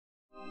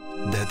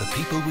They're the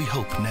people we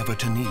hope never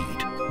to need,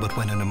 but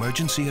when an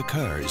emergency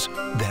occurs,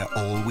 they're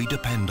all we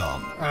depend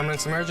on.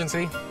 Ambulance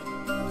emergency.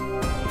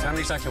 Tell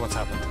me exactly what's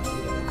happened.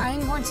 I'm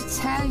going to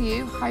tell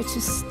you how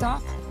to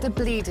stop the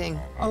bleeding,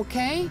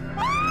 okay?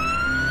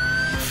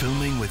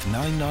 Filming with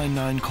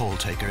 999 call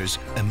takers,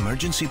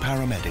 emergency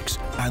paramedics,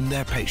 and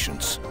their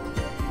patients.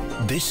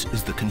 This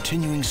is the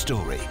continuing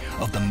story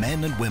of the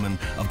men and women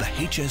of the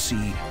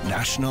HSE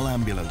National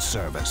Ambulance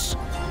Service.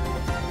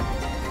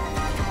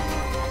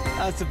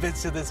 That's the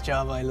bits of this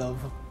job I love.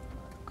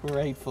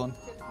 Great fun.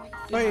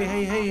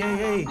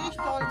 Hey.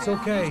 It's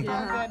okay.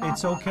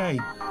 It's okay.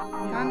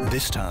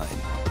 This time,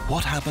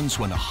 what happens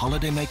when a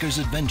holidaymaker's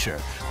adventure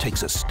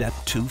takes a step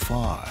too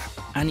far?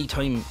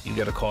 Anytime you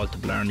get a call to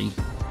Blarney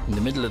in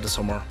the middle of the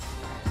summer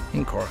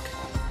in Cork,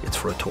 it's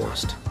for a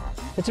tourist.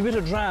 It's a bit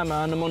of drama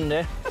on a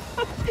Monday.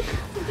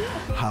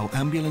 How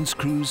ambulance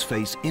crews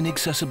face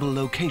inaccessible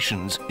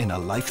locations in a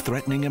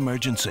life-threatening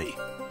emergency.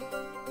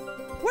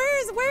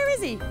 Where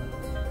is he?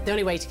 The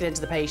only way to get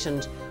into the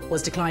patient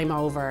was to climb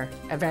over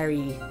a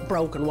very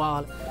broken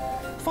wall.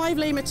 5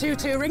 Lima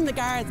 22, ring the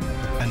guards.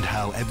 And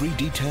how every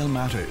detail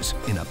matters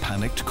in a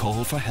panicked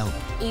call for help.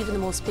 Even the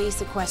most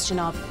basic question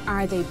of,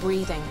 are they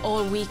breathing?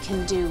 All we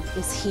can do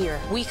is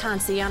hear. We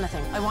can't see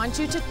anything. I want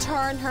you to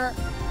turn her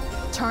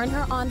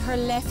on her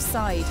left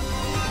side.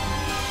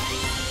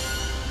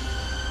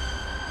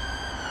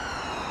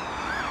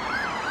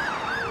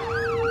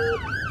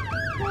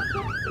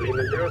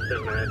 Lima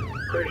 07,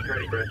 30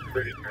 breath,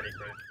 30 breath.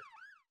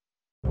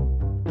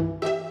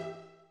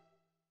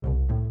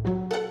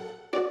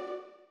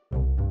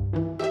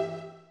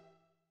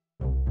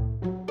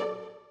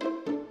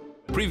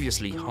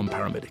 Previously on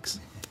Paramedics.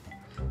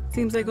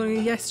 Seems like only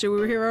yesterday we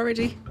were here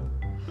already.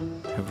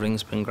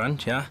 Everything's been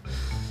grand, yeah.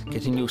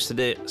 Getting used to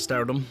the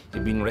stardom.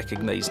 You're being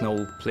recognised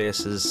now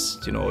places,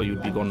 you know,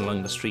 you'd be going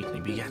along the street and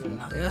you'd be getting,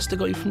 that's the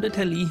guy from the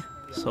telly.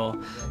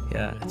 So,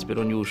 yeah, it's a bit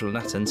unusual in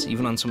that sense.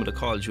 Even on some of the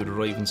calls, you'd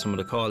arrive in some of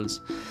the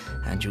calls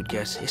and you'd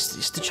get,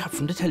 it's the chap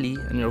from the telly.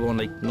 And you're going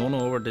like, no,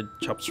 we're the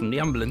chaps from the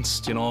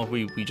ambulance. You know,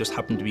 we just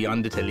happen to be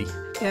on the telly.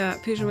 Yeah,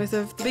 Peter and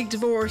myself, the big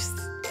divorce,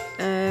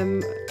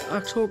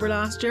 October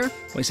last year.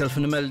 Myself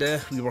and Imelda,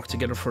 we worked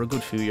together for a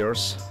good few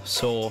years.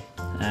 So,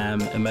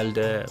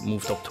 Imelda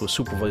moved up to a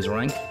supervisor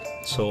rank.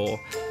 So,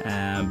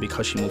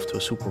 because she moved to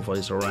a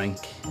supervisor rank,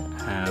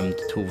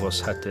 the two of us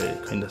had to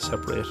kind of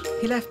separate.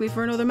 He left me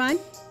for another man.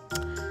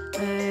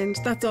 And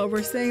that's all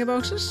we're saying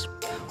about it.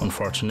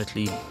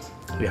 Unfortunately,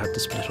 we had to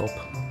split up.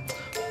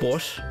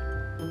 But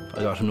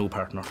I got a new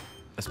partner.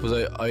 I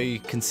suppose I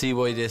can see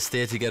why they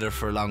stay together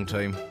for a long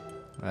time.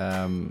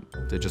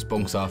 They just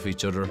bounce off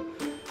each other.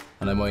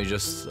 And I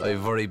have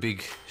very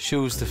big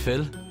shoes to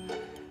fill.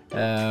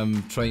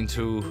 Trying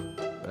to,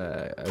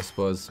 I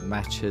suppose,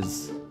 match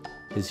his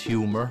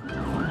humour.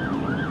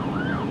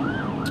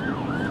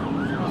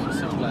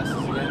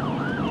 Sunglasses again.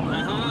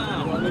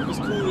 You want to look as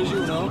cool as you,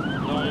 no?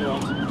 No, you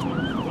won't.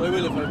 I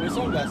will if I wear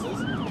sunglasses.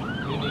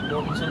 You need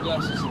more than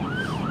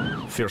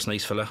sunglasses. Fierce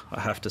nice fella,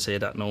 I have to say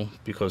that now,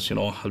 because, you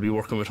know, I'll be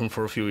working with him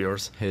for a few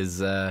years. His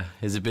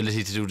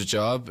ability to do the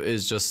job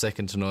is just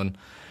second to none.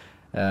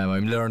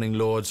 I'm learning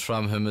loads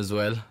from him as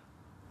well,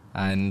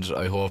 and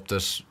I hope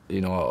that,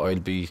 you know, I'll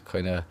be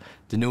kind of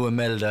the new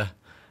Imelda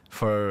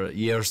for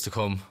years to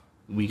come.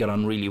 We get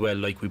on really well,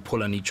 like we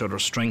pull on each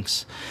other's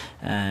strengths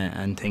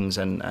and things,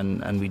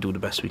 and we do the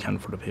best we can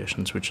for the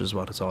patients, which is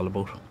what it's all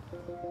about.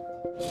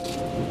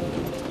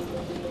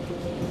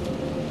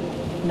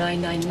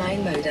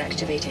 999 mode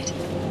activated.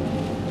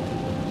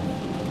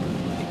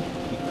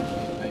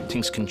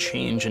 Things can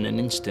change in an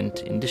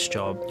instant in this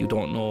job. You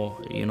don't know,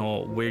 you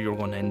know, where you're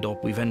going to end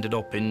up. We've ended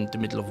up in the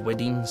middle of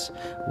weddings.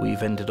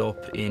 We've ended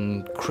up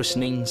in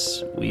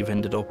christenings. We've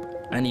ended up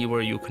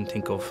anywhere you can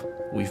think of.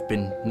 We've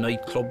been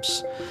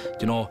nightclubs.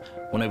 You know,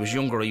 when I was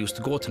younger, I used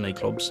to go to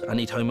nightclubs.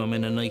 Anytime I'm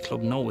in a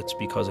nightclub now, it's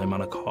because I'm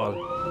on a call.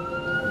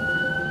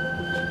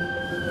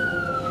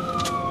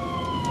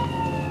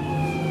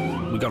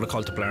 We got a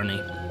call to Blarney,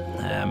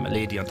 a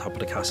lady on top of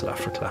the castle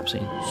after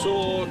collapsing.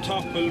 So,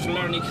 top of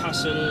Blarney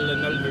Castle,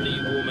 an elderly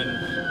woman,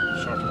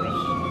 short of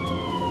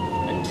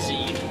breath, and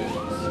disease.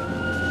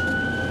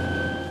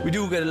 We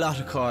do get a lot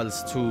of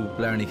calls to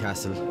Blarney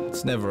Castle.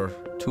 It's never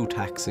too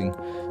taxing.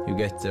 You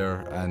get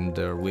there and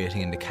they're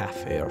waiting in the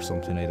cafe or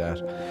something like that.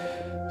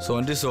 So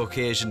on this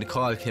occasion, the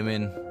call came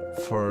in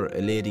for a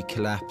lady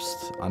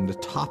collapsed on the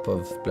top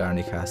of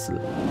Blarney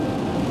Castle.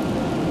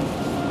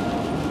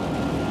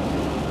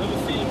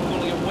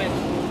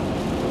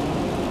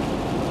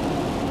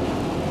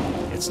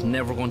 It's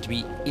never going to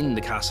be in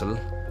the castle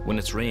when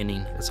it's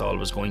raining. It's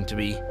always going to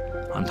be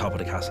on top of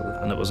the castle,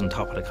 and it was on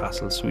top of the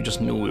castle, so we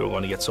just knew we were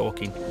going to get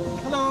soaking.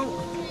 Hello.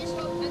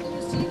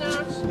 You see an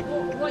arch?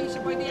 Go right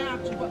by the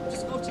arch, but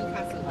just go to the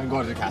castle. I'm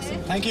going to the castle.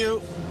 Thank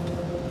you.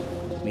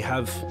 We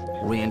have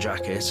rain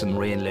jackets and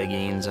rain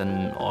leggings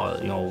and all,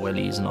 you know,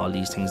 wellies and all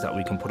these things that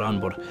we can put on,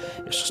 but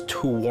it's just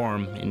too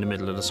warm in the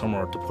middle of the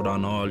summer to put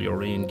on all your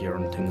rain gear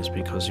and things,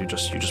 because you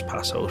just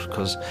pass out,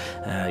 because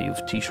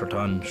you've t-shirt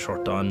on,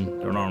 shirt on,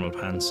 your normal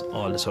pants,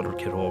 all this other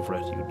kit over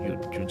it.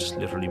 You'd just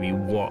literally be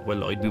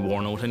well, I'd be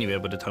worn out anyway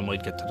by the time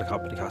I'd get to the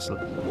top of the castle.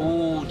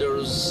 Oh,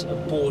 there's a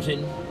boat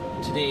in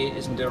today,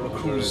 isn't there? A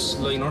cruise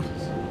liner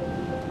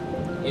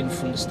in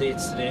from the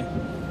States today.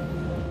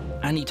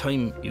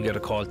 Anytime you get a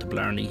call to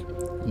Blarney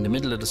in the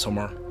middle of the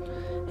summer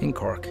in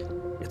Cork,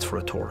 it's for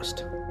a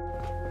tourist.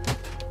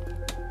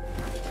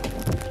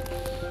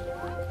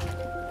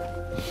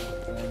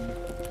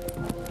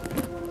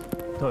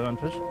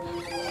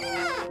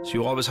 So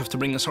you always have to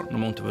bring a certain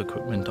amount of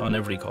equipment on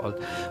every call,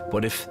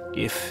 but if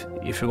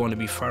you're going to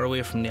be far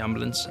away from the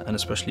ambulance, and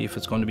especially if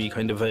it's going to be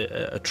kind of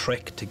a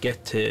trek to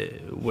get to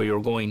where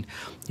you're going,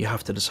 you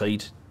have to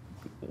decide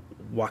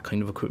what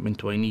kind of equipment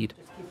do I need.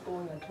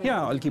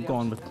 Yeah, I'll keep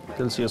going, but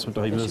they'll see us with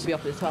the high vis. Should be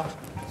up at the top.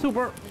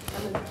 Super.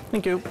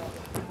 Thank you.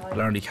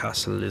 Blarney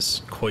Castle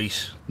is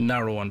quite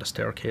narrow on the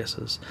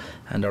staircases,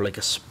 and they're like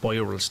a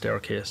spiral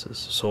staircases.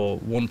 So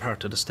one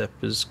part of the step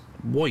is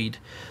wide,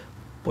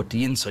 but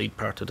the inside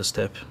part of the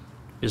step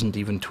isn't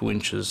even 2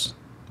 inches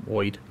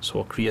wide.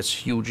 So it creates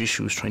huge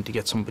issues trying to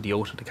get somebody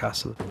out of the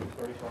castle.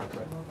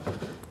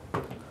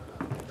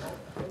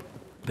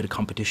 Bit of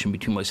competition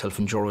between myself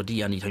and Joro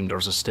D anytime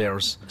there's a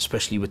stairs,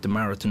 especially with the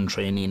marathon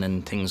training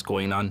and things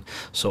going on.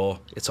 So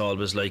it's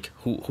always like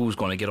who's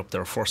going to get up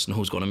there first and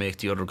who's going to make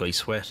the other guy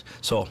sweat.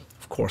 So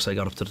of course I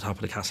got up to the top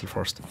of the castle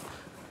first.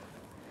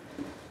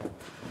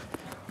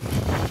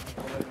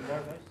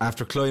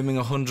 After climbing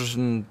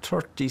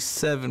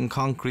 137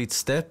 concrete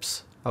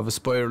steps of a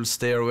spiral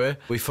stairway,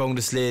 we found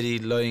this lady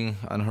lying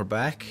on her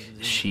back.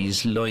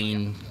 She's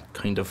lying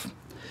kind of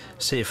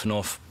safe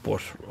enough,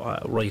 but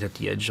right at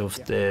the edge of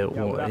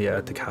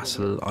the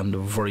castle, on the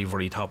very,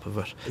 very top of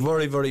it.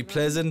 Very, very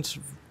pleasant,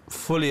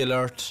 fully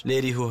alert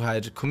lady who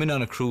had come in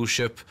on a cruise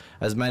ship,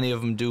 as many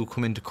of them do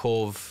come into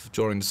Cove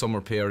during the summer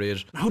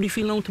period. How do you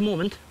feel now at the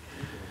moment?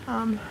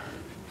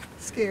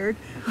 Scared.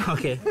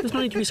 Okay, there's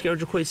no need to be scared,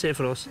 you're quite safe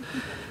with us.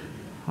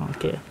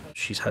 Okay.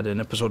 She's had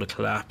an episode of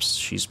collapse,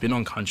 she's been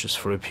unconscious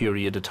for a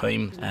period of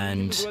time,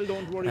 and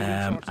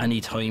any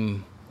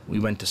time we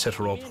went to set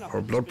her up,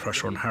 her blood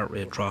pressure and heart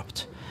rate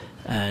dropped,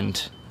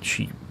 and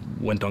she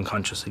went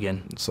unconscious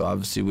again. So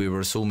obviously we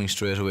were assuming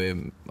straight away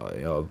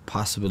a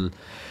possible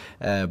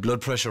blood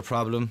pressure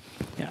problem.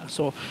 Yeah,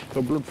 so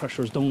her blood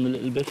pressure is down a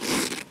little bit.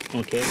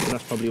 Okay, so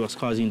that's probably what's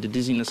causing the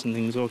dizziness and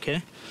things,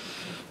 okay?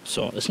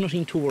 So it's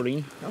nothing too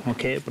worrying,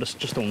 okay, but it's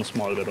just down a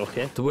small bit,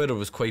 okay? The weather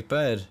was quite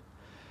bad,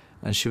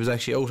 and she was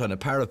actually out on a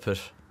parapet.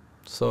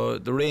 So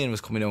the rain was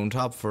coming down on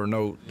top of her.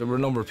 Now, there were a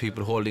number of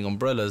people holding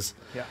umbrellas.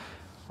 Yeah.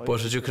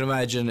 But as you can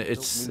imagine,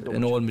 it's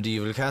an old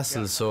medieval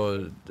castle,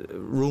 so the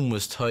room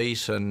was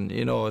tight, and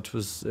you know, it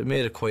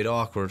made it quite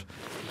awkward.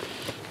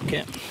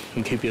 Okay,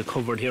 we'll keep you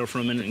covered here for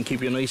a minute and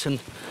keep you nice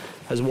and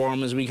as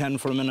warm as we can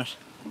for a minute.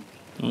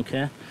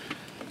 Okay.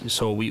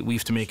 So we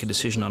have to make a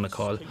decision on the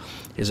call.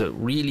 Is it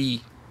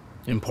really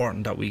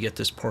important that we get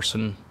this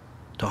person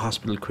to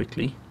hospital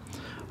quickly,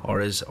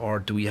 or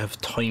do we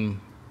have time,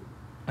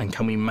 and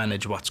can we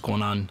manage what's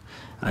going on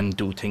and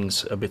do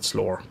things a bit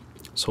slower?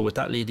 So with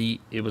that lady,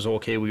 it was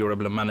okay. We were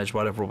able to manage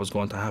whatever was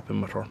going to happen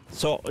with her.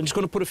 So I'm just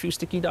going to put a few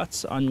sticky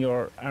dots on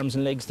your arms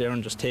and legs there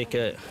and just take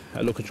a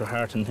look at your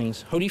heart and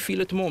things. How do you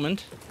feel at the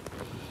moment?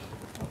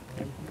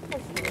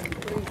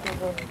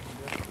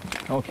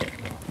 Okay.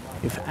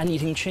 If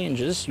anything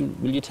changes,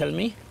 will you tell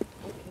me?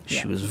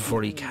 She was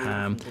very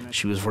calm.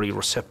 She was very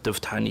receptive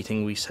to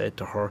anything we said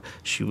to her.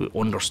 She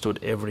understood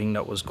everything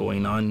that was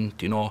going on,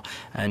 you know,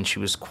 and she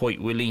was quite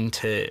willing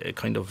to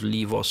kind of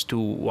leave us do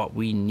what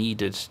we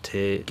needed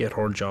to get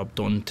her job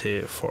done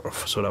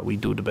so that we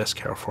do the best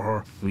care for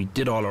her. We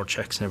did all our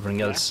checks and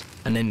everything else.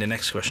 And then the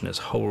next question is,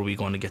 how are we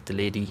going to get the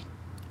lady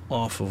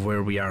off of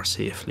where we are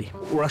safely?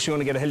 We're actually going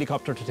to get a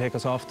helicopter to take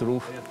us off the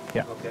roof.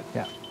 Yeah. Okay.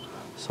 Yeah.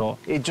 So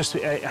it just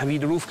have you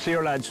the roof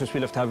clear, lads? Just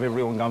we'll have to have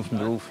everyone gone from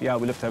the roof. Yeah,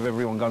 we'll have to have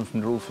everyone gone from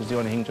the roof is the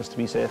only thing, just to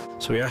be safe.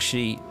 So we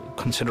actually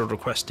considered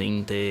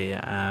requesting the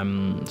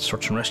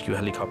search and rescue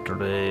helicopter,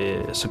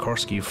 the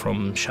Sikorsky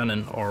from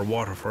Shannon or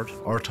Waterford.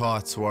 Our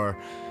thoughts were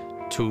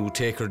to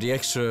take her the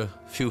extra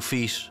few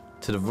feet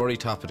to the very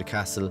top of the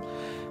castle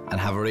and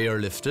have her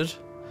airlifted.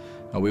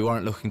 And we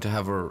weren't looking to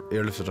have her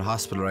airlifted to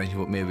hospital or anything,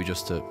 but maybe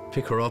just to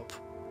pick her up,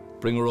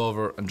 bring her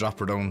over and drop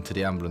her down to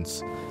the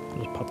ambulance. I'll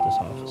just pop this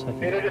off a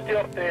second. Just the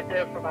update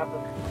there from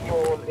Ambulance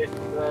Control. It's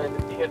the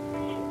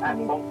TSB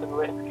and Mountain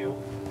Rescue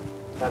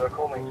that are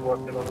coming to us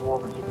on the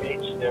Wolverton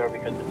Beach there,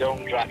 because the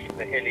downdraft from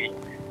the hilly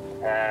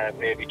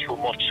may be too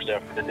much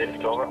there for the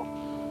lift over.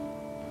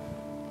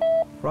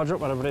 Roger,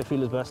 whatever they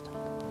feel is best.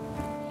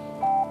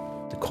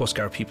 The Coast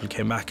Guard people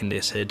came back and they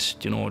said,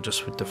 you know,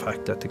 just with the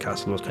fact that the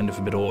castle was kind of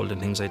a bit old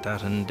and things like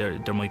that, and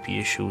there might be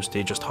issues,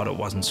 they just thought it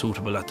wasn't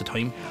suitable at the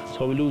time.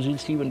 So we'll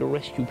see when the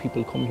rescue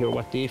people come here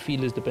what they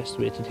feel is the best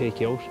way to take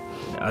you out.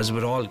 As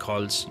with all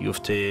calls, you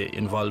have to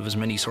involve as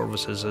many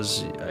services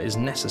as is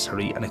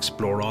necessary and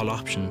explore all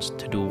options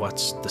to do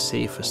what's the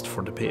safest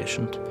for the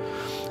patient.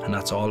 And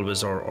that's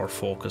always our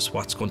focus,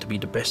 what's going to be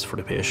the best for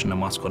the patient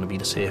and what's going to be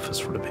the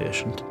safest for the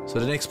patient. So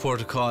the next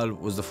port of call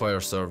was the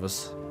fire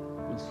service.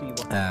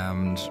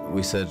 And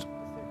we said,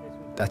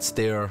 that's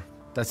their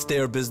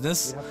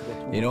business,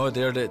 you know,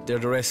 they're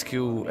the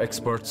rescue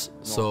experts.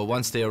 So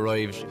once they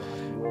arrived,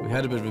 we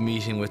had a bit of a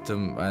meeting with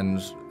them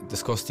and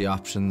discussed the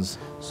options.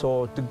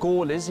 So the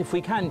goal is, if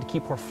we can, to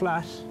keep her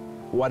flat,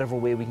 whatever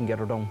way we can get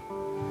her down.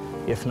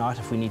 If not,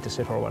 if we need to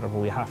sit her, whatever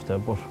we have to,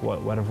 but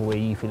whatever way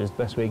you feel is the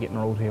best way of getting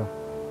her out here.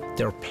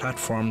 Their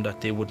platform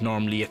that they would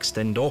normally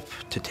extend up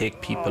to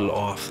take people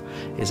off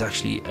is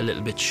actually a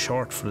little bit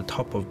short for the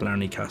top of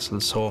Blarney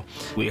Castle, so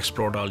we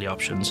explored all the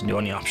options, and the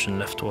only option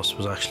left to us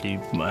was actually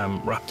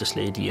wrap this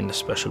lady in the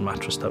special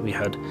mattress that we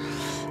had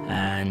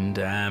and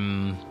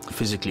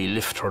physically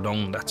lift her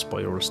down that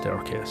spiral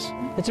staircase.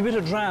 It's a bit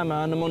of drama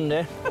on a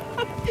Monday.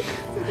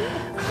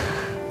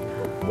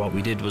 What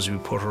we did was we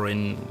put her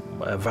in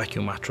a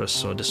vacuum mattress,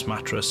 so this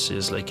mattress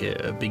is like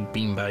a big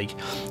bean bag.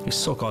 You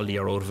suck all the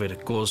air out of it,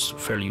 it goes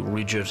fairly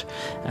rigid,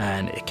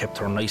 and it kept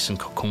her nice and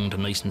cocooned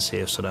and nice and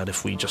safe, so that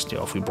if we just,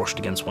 if we brushed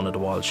against one of the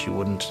walls, she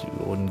wouldn't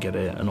get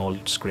an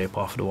old scrape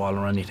off the wall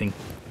or anything.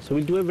 So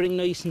we'll do everything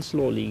nice and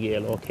slowly,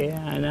 Gail, okay?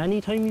 And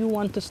anytime you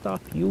want to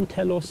stop, you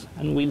tell us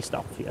and we'll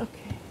stop for you.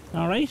 Okay.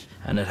 All right?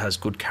 And it has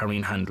good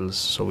carrying handles,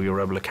 so we were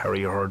able to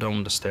carry her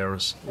down the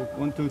stairs.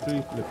 1, 2,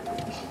 3, flip.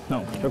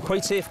 No, you're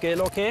quite safe,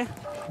 Gail, okay?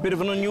 Bit of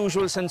an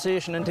unusual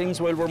sensation and things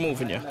while we're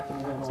moving you.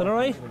 Is that all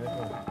right?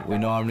 We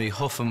normally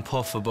huff and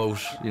puff about,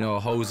 you know,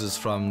 houses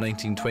from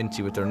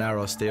 1920 with their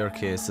narrow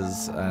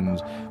staircases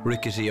and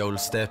rickety old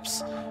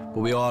steps, but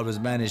we always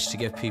manage to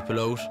get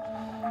people out.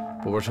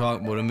 But we're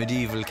talking about a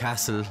medieval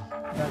castle.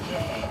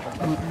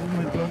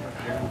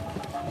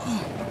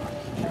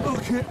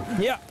 Okay.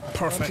 Yeah,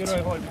 perfect.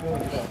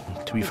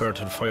 To be fair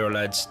to the fire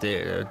lads,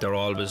 they're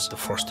always the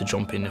first to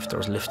jump in if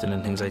there's lifting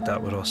and things like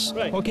that with us.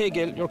 Right. Okay,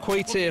 Gil, you're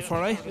quite safe, all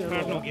right?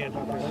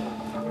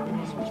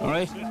 All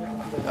right?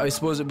 I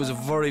suppose it was a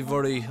very,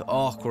 very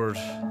awkward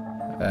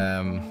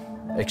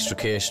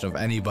extrication of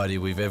anybody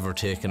we've ever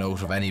taken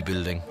out of any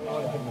building.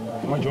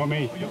 What do you want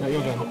me? There you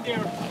go.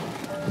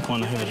 Come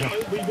on, I have it here.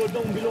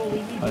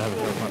 I'll have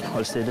it here.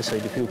 I'll stay this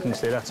side if you can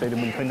stay that side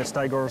and we'll kind of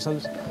stagger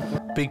ourselves.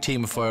 Big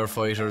team of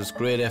firefighters,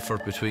 great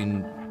effort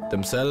between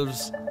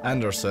themselves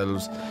and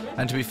ourselves,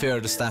 and to be fair,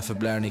 the staff at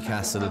Blarney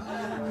Castle,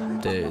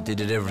 they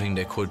did everything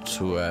they could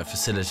to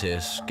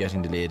facilitate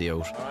getting the lady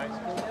out.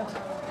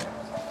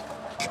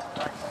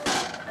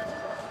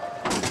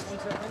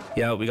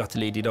 Yeah, we got the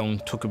lady down,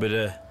 took a bit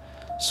of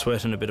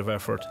sweat and a bit of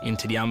effort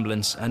into the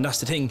ambulance, and that's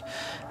the thing,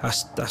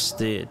 that's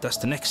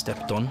the next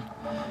step done.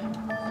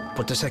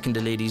 But the second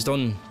the lady's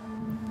done,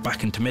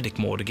 back into medic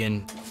mode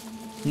again.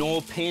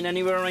 No pain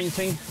anywhere or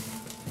anything?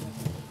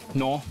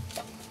 No?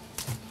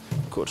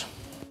 Good.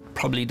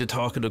 Probably the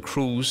talk of the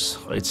cruise,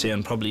 I'd say,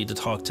 and probably the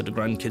talk to the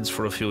grandkids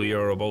for a few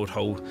years about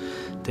how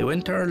they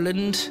went to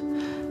Ireland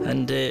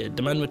and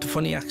the man with the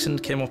funny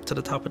accent came up to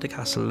the top of the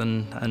castle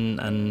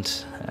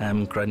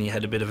and Granny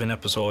had a bit of an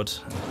episode.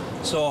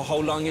 So how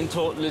long in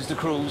total is the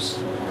cruise?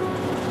 The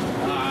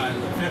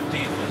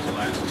 15th was the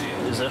last day.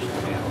 Is it?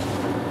 Yeah.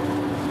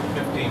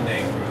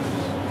 15-day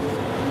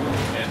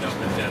cruise. End up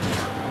in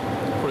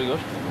Denmark. Pretty good.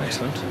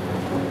 Excellent.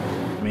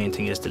 The main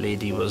thing is the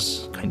lady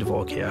was kind of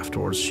okay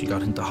afterwards. She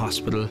got into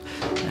hospital,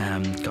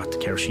 got the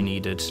care she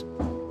needed.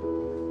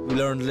 We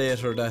learned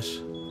later that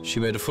she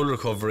made a full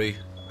recovery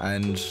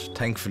and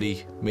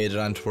thankfully made it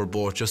onto her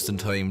boat just in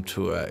time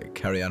to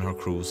carry on her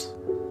cruise.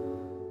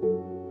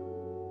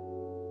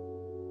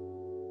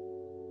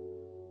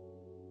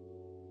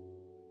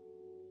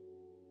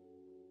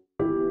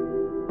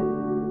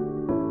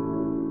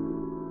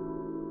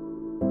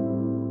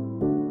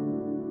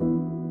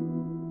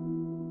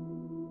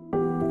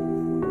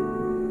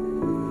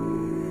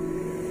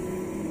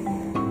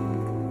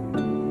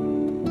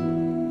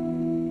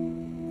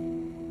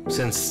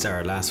 Since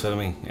our last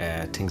filming,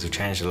 things have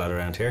changed a lot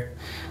around here,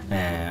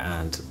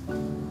 and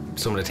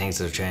some of the things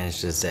that have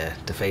changed is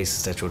the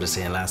faces that you would have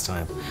seen last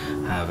time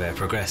have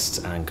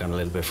progressed and gone a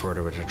little bit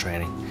further with their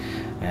training.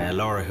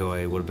 Laura, who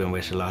I would have been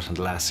with a lot in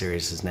the last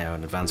series, is now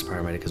an advanced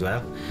paramedic as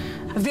well.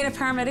 I've been a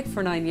paramedic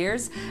for 9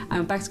 years. I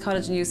went back to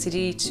college in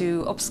UCD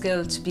to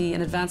upskill to be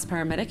an advanced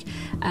paramedic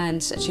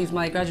and achieve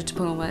my graduate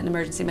diploma in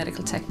emergency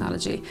medical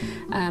technology.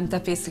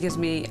 That basically gives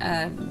me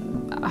a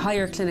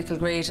higher clinical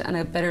grade and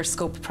a better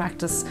scope of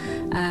practice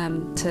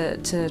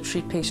to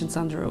treat patients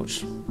on the road.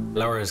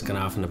 Laura's gone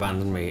off and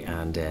abandoned me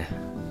and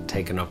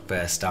taken up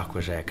stock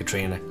with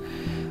Katrina,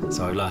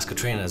 so I've lost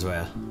Katrina as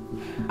well.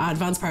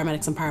 Advanced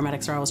paramedics and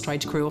paramedics are always trying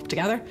to crew up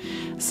together,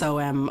 so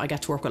I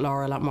get to work with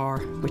Laura a lot more,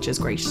 which is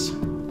great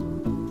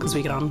because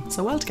we get on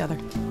so well together.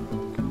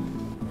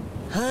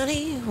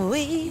 Honey,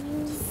 we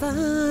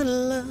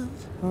find love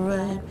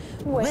right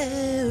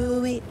where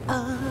we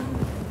are.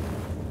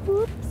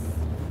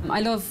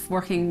 I love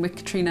working with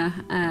Katrina.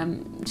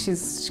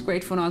 She's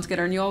great fun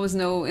altogether, and you always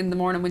know in the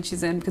morning when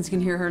she's in because you can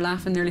hear her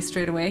laughing nearly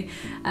straight away,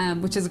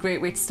 which is a great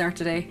way to start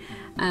the day.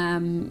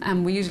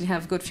 And we usually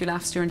have a good few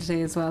laughs during the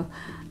day as well,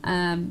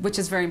 which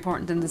is very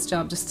important in this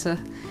job, just to,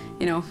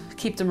 you know,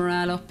 keep the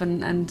morale up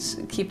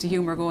and keep the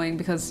humour going,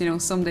 because, you know,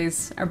 some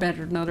days are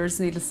better than others,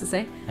 needless to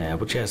say.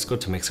 But yeah, it's good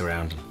to mix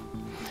around.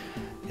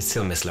 You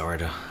still miss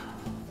Laura.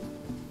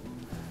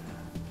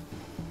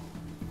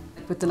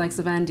 With the likes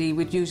of Andy,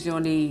 we'd usually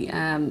only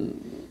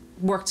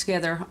work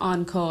together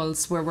on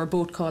calls where we're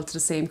both called to the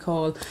same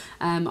call,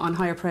 on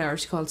higher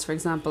priority calls, for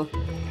example.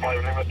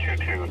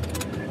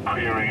 522,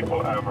 query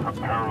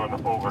heroin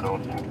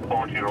overdose,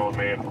 40-year-old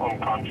male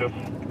unconscious,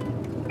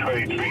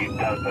 23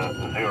 Delta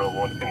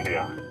 01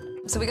 India.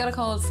 So we got a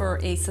call for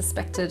a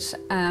suspected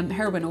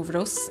heroin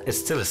overdose. It's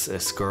still a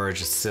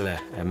scourge, it's still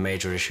a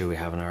major issue we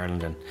have in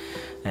Ireland,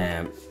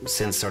 and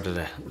since sort of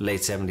the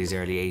late 70s,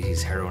 early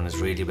 80s, heroin has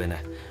really been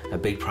a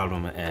big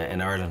problem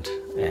in Ireland,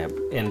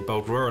 in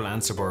both rural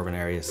and suburban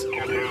areas.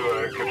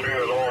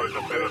 Katrina Laura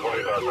just been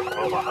advised that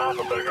over half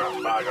a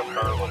bag of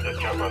heroin that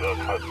Gemma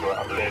has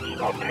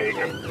alleged of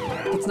taken.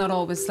 It's not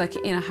always like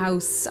in a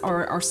house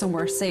or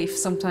somewhere safe.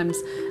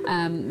 Sometimes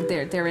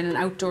they're in an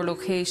outdoor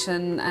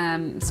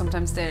location,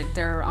 sometimes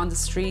they're on the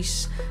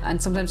street,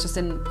 and sometimes just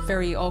in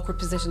very awkward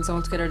positions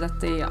altogether that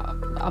they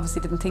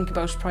obviously didn't think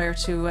about prior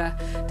to,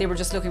 they were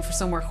just looking for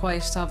somewhere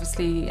quiet to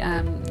obviously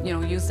you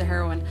know, use the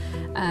heroin,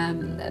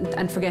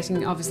 and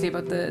forgetting obviously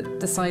about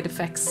the side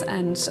effects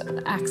and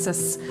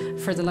access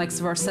for the likes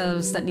of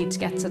ourselves that need to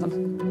get to them.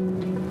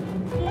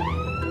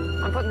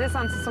 I'm putting this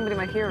on so somebody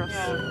might hear us.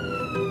 Yeah.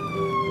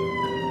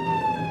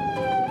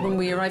 When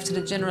we arrived to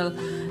the general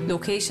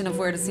location of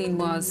where the scene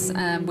was,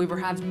 we were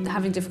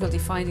having difficulty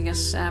finding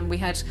it. We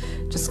had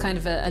just kind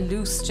of a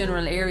loose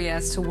general area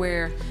as to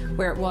where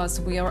it was.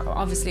 We are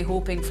obviously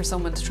hoping for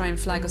someone to try and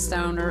flag us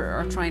down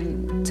or try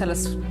and tell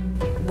us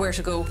where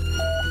to go.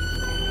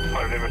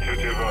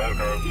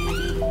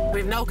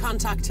 We've no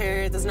contact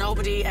here. There's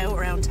nobody out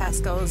around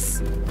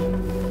Tesco's.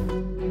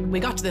 We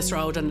got to this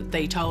road and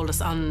they told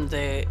us on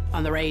the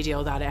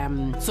radio that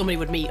somebody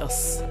would meet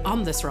us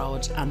on this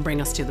road and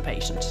bring us to the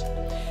patient.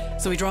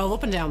 So we drove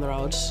up and down the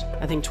road,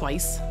 I think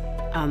twice,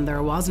 and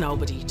there was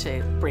nobody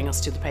to bring us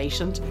to the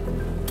patient.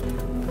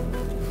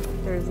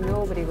 There's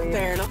nobody waiting.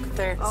 There, look,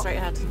 there, straight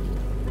ahead.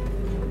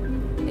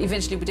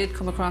 Eventually we did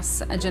come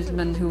across a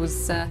gentleman who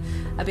was a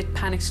bit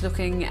panicked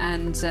looking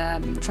and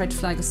tried to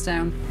flag us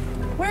down.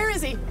 Where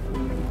is he?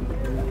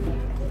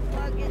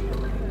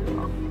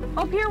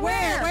 Up here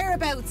where?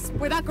 Whereabouts?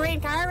 Where that green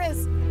car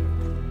is?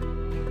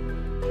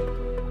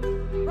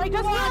 Right, go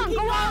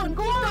on.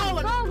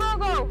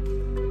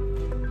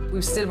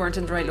 We still weren't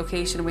in the right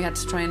location, and we had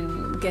to try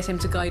and get him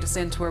to guide us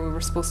into where we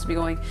were supposed to be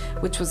going,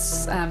 which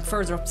was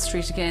further up the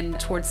street again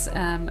towards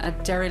a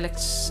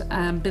derelict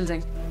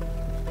building.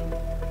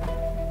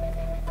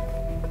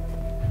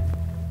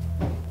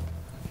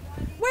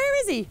 Where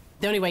is he?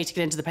 The only way to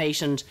get into the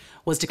patient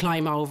was to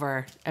climb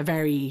over a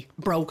very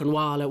broken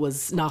wall. It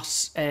was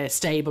not a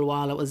stable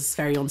wall, it was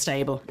very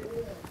unstable.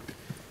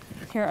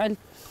 Here,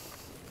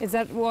 is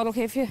that wall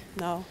okay for you?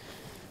 No.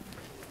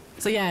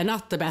 So yeah,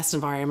 not the best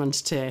environment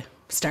to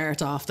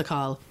start off the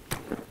call.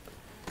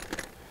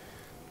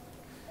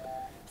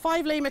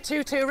 5 Lima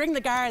 22, ring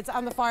the guards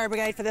and the fire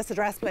brigade for this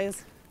address,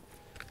 please.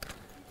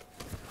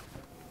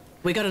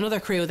 We got another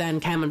crew then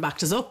came and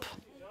backed us up.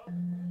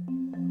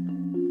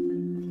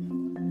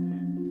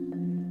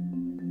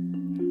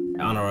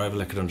 On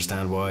arrival, I could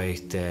understand why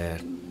the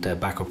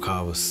backup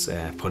call was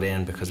put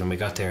in, because when we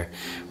got there,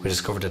 we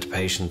discovered that the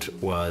patient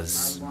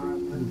was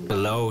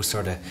below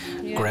sort of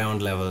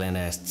ground level in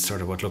a sort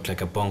of what looked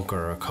like a bunker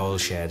or a coal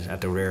shed at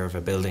the rear of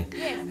a building,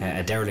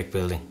 a derelict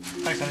building.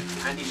 Okay.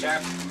 Andy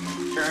Sharp.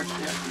 Sure,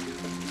 yeah.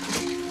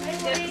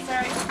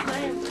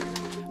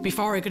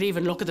 Before I could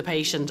even look at the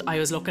patient, I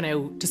was looking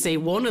out to see,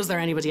 one, was there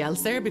anybody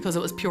else there, because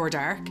it was pure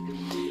dark,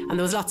 and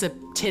there was lots of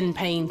tin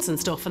paints and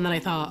stuff, and then I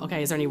thought,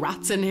 okay, is there any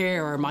rats in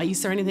here or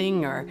mice or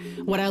anything, or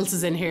what else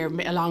is in here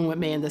along with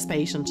me and this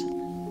patient?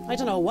 I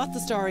don't know what the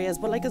story is,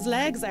 but like his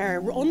legs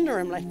are under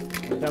him, like.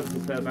 That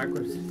fell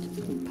backwards.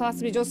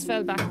 Possibly just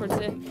fell backwards,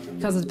 yeah.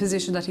 Because of the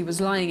position that he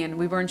was lying in,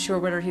 we weren't sure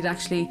whether he'd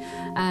actually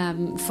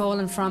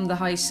fallen from the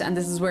height and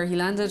this is where he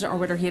landed, or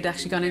whether he had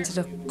actually gone into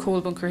the coal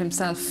bunker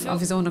himself of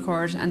his own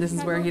accord and this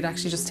is where he'd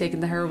actually just taken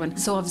the heroin.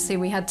 So obviously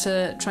we had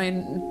to try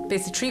and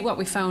basically treat what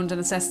we found and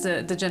assess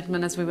the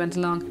gentleman as we went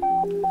along.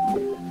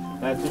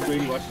 Just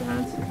really wash your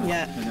hands.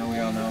 Yeah. I know we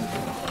all know.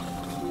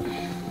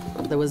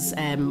 There was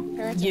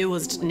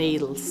used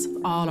needles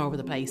all over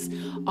the place,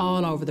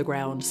 all over the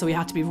ground. So we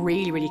had to be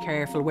really, really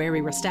careful where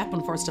we were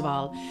stepping, first of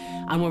all.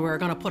 And when we were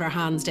going to put our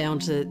hands down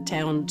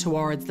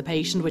towards the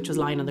patient, which was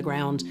lying on the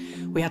ground,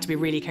 we had to be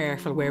really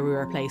careful where we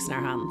were placing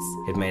our hands.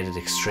 It made it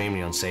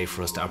extremely unsafe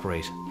for us to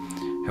operate.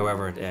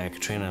 However,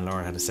 Katrina and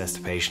Laura had assessed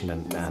the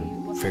patient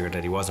and figured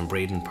that he wasn't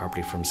breathing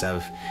properly for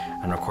himself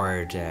and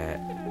required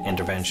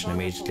intervention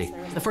immediately.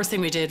 The first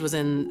thing we did was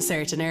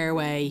insert an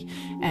airway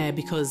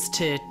because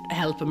to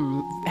help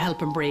him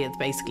breathe,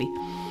 basically.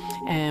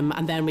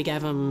 And then we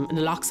gave him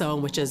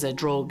naloxone, which is a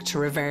drug to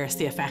reverse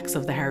the effects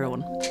of the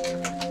heroin.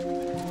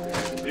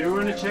 You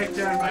want to check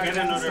down? I get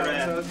another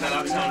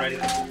naloxone ready,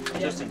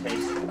 just in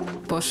case.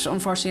 But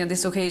unfortunately on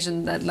this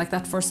occasion,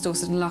 that first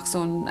dose of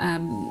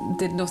naloxone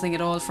did nothing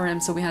at all for him,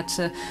 so we had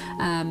to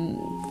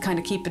kind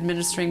of keep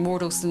administering more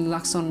doses of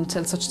naloxone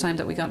until such time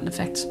that we got an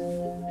effect.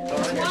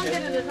 One bit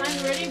at a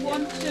time, ready?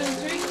 1, 2, 3.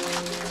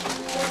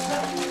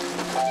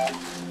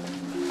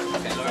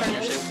 Okay, Laura,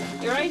 your shoe.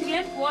 You're right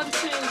again? 1, 2,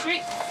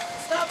 3.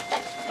 Stop.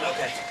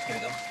 Okay, here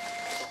we go.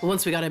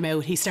 Once we got him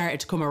out, he started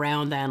to come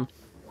around then.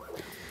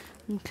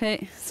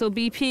 Okay, so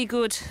BP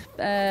good,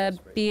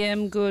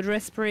 BM good,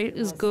 respirate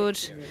is good.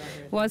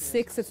 Was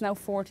 6, it's now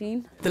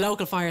 14. The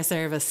local fire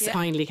service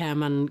kindly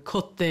came and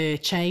cut the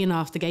chain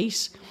off the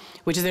gate,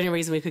 which is the only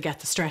reason we could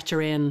get the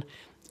stretcher in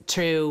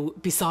through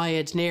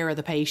beside nearer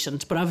the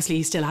patient, but obviously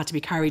he still had to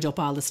be carried up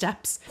all the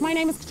steps. My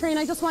name is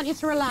Katrina, I just want you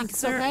to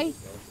relax, okay?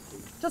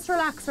 Just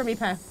relax for me,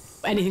 Pep.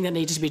 Anything that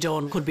needed to be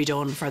done could be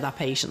done for that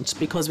patient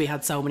because we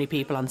had so many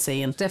people on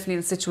scene. Definitely in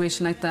a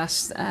situation like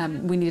that,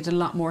 we needed a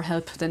lot more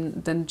help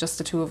than just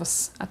the two of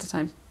us at the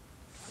time.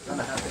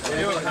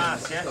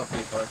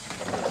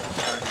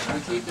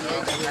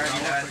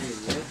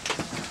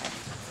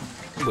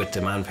 With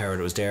the manpower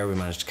that was there, we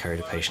managed to carry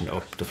the patient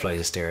up the flight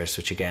of stairs,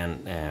 which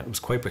again was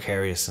quite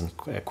precarious and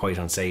quite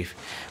unsafe.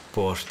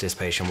 But this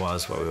patient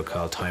was what we would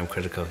call time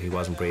critical. He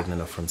wasn't breathing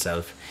enough for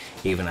himself,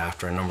 even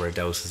after a number of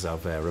doses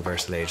of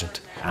reversal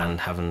agent and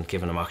having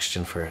given him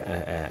oxygen for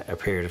a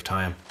period of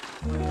time.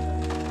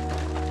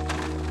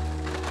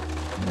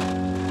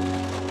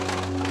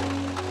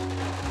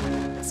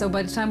 So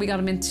by the time we got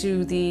him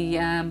into the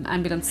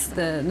ambulance,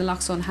 the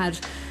naloxone had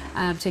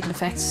taken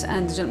effect,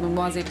 and the gentleman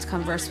was able to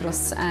converse with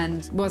us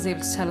and was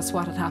able to tell us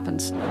what had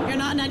happened. You're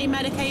not on any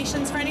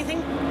medications for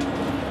anything?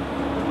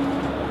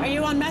 Are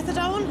you on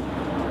methadone?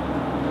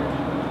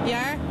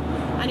 Yeah?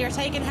 And you're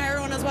taking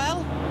heroin as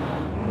well?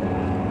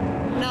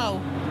 No.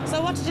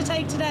 So what did you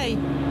take today?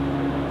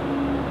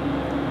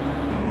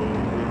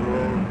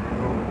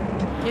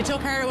 You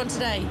took heroin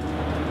today?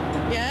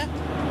 Yeah?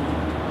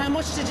 How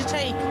much did you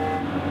take?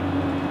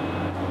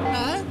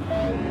 Huh?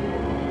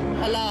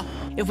 A lot.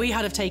 If we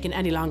had have taken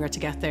any longer to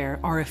get there,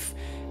 or if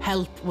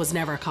help was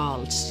never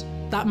called,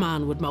 that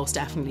man would most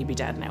definitely be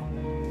dead now.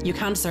 You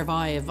can't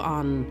survive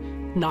on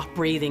not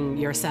breathing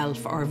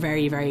yourself or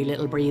very, very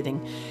little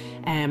breathing.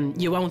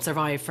 You won't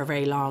survive for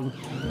very long.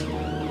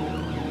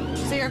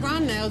 So you're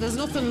grand now, there's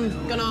nothing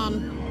going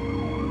on.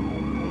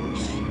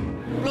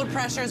 Blood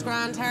pressure is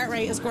grand, heart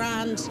rate is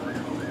grand.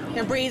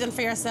 You're breathing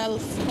for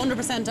yourself,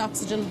 100%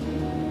 oxygen.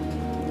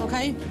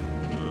 Okay?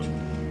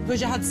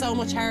 Because you had so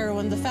much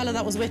heroin. The fella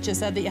that was with you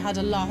said that you had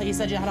a lot. He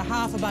said you had a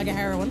half a bag of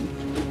heroin.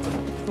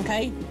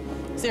 Okay?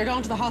 So you're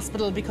going to the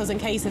hospital because in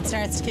case it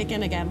starts to kick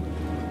in again.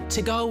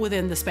 To go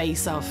within the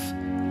space of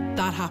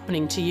that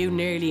happening to you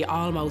nearly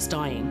almost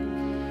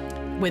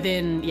dying,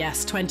 within,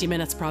 yes, 20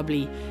 minutes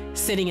probably,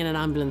 sitting in an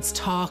ambulance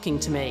talking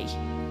to me,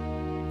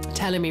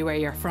 telling me where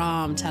you're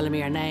from, telling me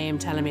your name,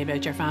 telling me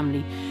about your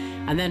family,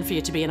 and then for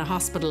you to be in a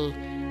hospital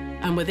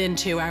and within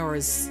 2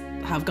 hours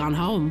have gone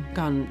home,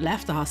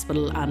 left the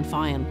hospital and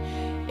fine.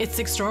 It's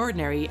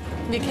extraordinary.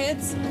 Your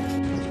kids?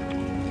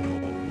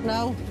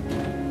 No?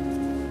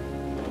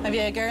 Have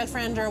you a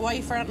girlfriend or a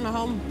wife or anything at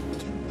home?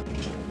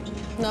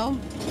 No?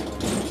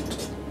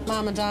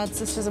 Mom and dad,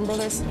 sisters and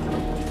brothers?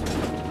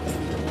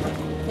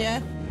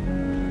 Yeah?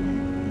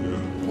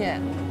 Yeah.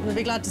 They'll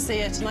be glad to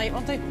see you tonight,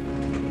 won't they?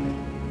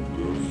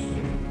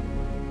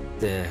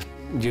 The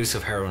use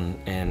of heroin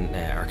in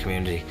our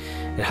community,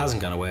 it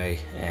hasn't gone away.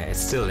 It's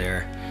still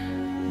there.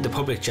 The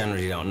public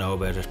generally don't know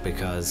about it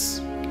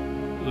because,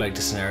 like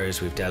the scenarios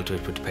we've dealt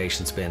with the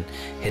patients been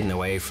hidden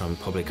away from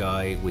public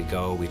eye, we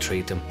go, we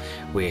treat them,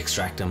 we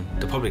extract them.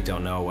 The public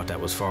don't know what that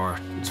was for.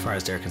 As far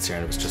as they're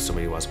concerned, it was just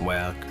somebody who wasn't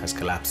well, has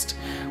collapsed.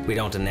 We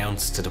don't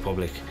announce to the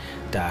public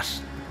that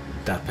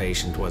that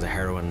patient was a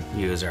heroin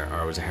user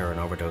or was a heroin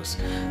overdose.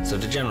 So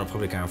the general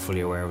public aren't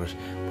fully aware of it,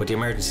 but the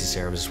emergency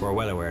services were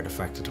well aware of the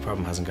fact that the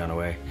problem hasn't gone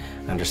away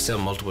and there's still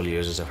multiple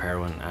users of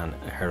heroin and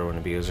heroin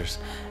abusers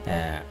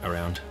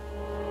around.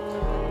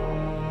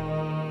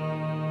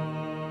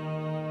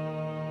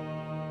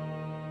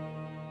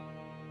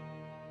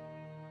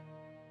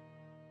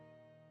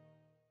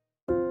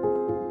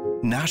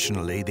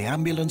 Nationally, the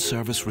ambulance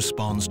service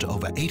responds to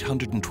over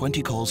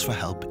 820 calls for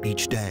help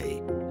each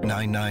day.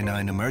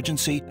 999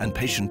 emergency and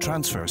patient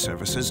transfer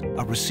services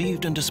are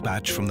received and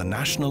dispatched from the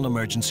National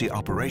Emergency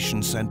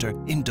Operations Centre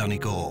in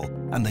Donegal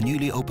and the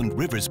newly opened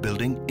Rivers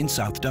building in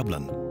South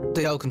Dublin.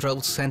 The Old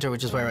Control Centre,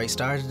 which is where I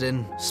started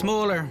in,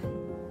 smaller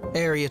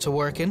area to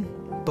work in,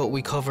 but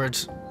we covered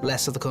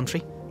less of the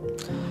country.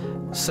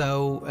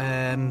 So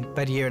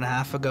about a year and a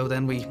half ago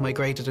then we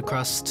migrated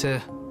across to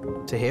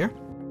here.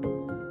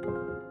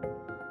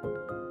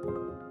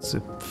 It's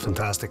a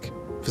fantastic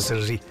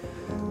facility,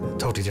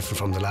 totally different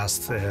from the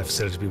last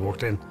facility we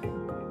worked in.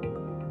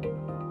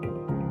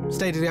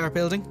 State-of-the-art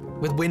building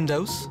with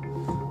windows.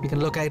 We can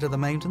look out at the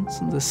mountains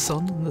and the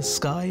sun and the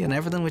sky and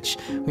everything, which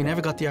we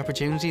never got the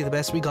opportunity. The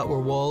best we got were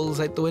walls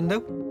out the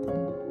window.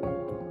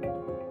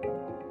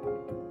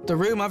 The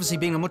room obviously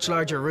being a much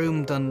larger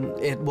room than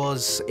it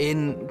was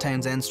in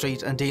Townsend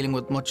Street and dealing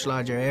with much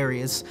larger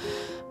areas,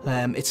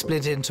 it's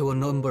split into a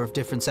number of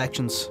different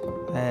sections.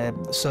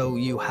 So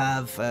you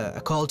have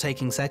a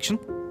call-taking section,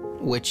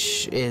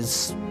 which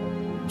is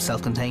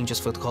self-contained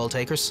just for the call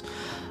takers.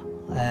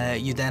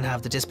 You then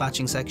have the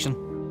dispatching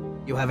section.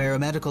 You have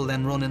aeromedical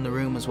then run in the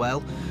room as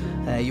well.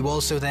 You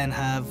also then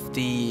have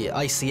the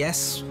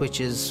ICS,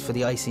 which is for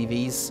the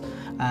ICVs,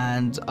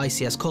 and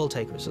ICS call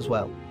takers as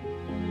well.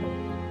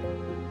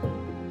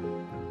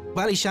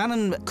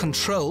 Ballyshannon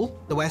control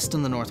the west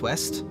and the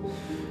northwest.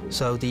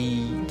 So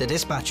the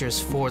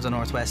dispatchers for the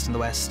northwest and the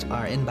west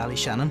are in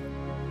Ballyshannon.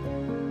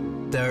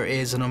 There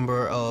is a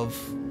number of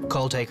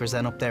call takers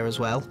then up there as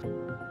well.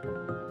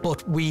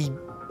 But we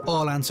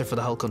all answer for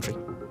the whole country.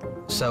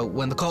 So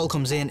when the call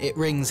comes in, it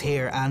rings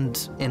here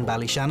and in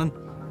Ballyshannon.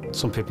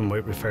 Some people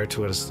might refer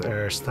to it as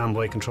our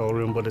standby control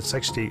room, but it's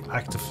actually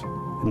active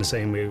in the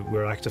same way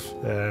we're active,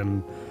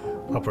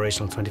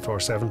 operational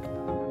 24/7.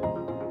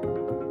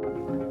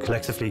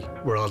 Collectively,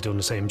 we're all doing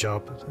the same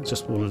job, it's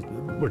just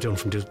we're doing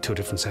from two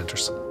different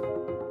centres.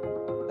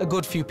 A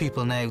good few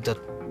people now that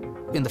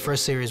in the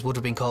first series would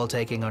have been call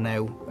taking are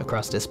now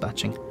across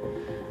dispatching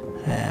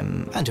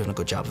and doing a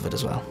good job of it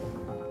as well.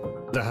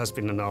 There has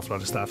been an awful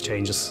lot of staff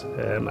changes.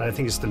 I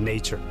think it's the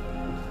nature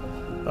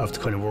of the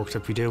kind of work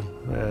that we do.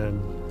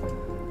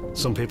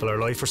 Some people are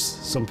lifers,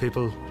 some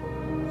people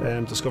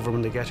discover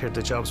when they get here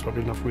the job's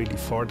probably not really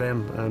for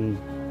them and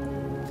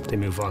they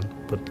move on.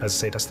 But as I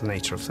say, that's the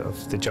nature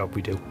of the job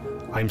we do.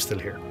 I'm still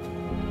here.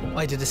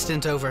 I did a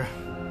stint over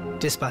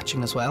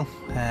dispatching as well,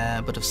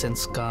 but have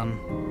since gone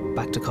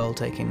back to call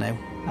taking now.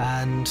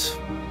 And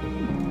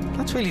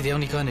that's really the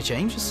only kind of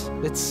changes.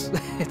 It's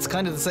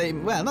kind of the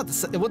same. Well, not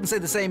I wouldn't say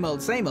the same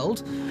old,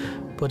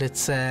 but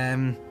it's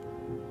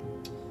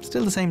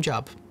still the same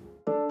job.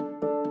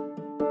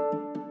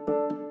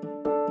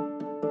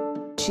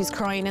 She's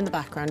crying in the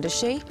background, is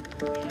she?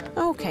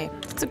 Okay,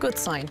 it's a good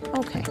sign.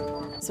 Okay.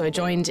 So I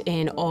joined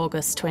in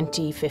August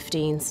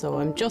 2015, so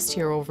I'm just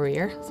here over a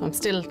year. So I'm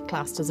still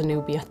classed as a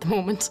newbie at the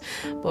moment,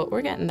 but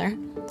we're getting there.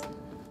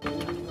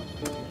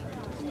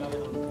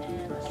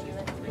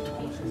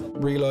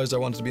 Realised I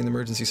wanted to be in the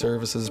emergency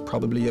services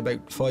probably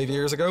about 5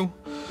 years ago.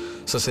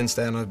 So since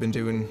then I've been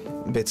doing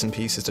bits and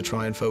pieces to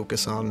try and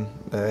focus on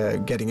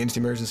getting into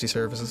the emergency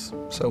services.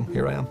 So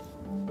here I am.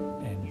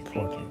 And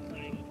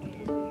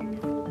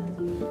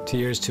 2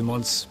 years, 2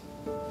 months.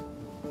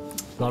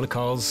 A lot of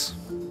calls.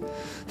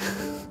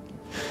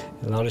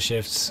 A lot of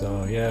shifts,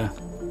 so yeah.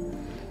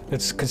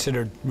 It's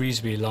considered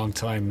reasonably a long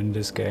time in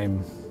this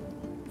game,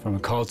 from a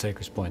call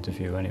taker's point of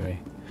view anyway.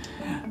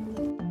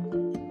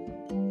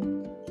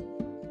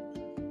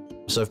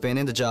 So I've been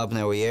in the job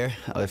now a year.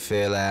 I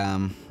feel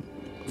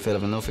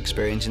I've enough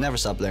experience. You never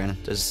stop learning.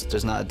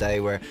 There's not a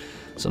day where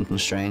something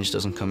strange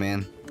doesn't come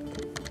in.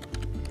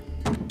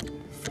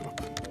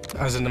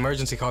 As an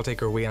emergency call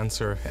taker, we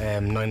answer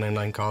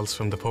 999 calls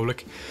from the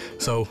public.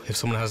 So if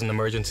someone has an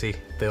emergency,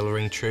 they'll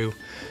ring through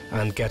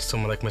and get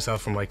someone like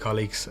myself or my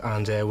colleagues,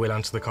 and we'll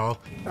answer the call.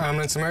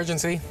 Ambulance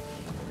emergency.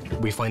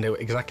 We find out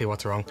exactly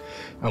what's wrong,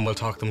 and we'll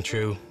talk them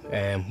through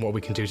what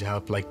we can do to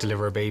help, like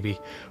deliver a baby,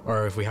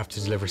 or if we have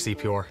to deliver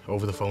CPR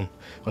over the phone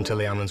until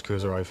the ambulance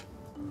crews arrive.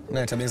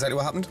 Now tell me exactly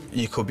what happened.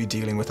 You could be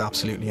dealing with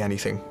absolutely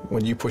anything.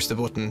 When you push the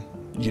button,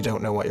 you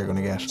don't know what you're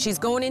going to get. She's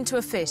going into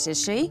a fit,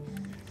 is she?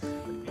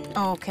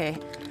 Okay.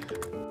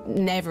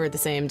 Never the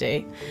same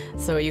day.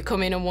 So you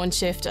come in on one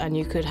shift and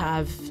you could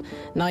have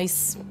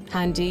nice,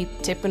 handy,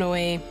 tipping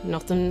away,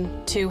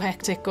 nothing too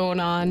hectic going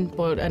on,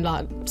 but a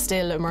lot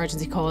still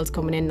emergency calls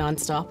coming in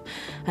non-stop.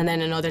 And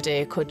then another day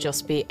it could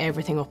just be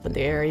everything up in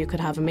the air. You could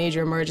have a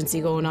major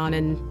emergency going on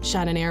in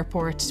Shannon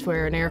Airport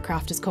where an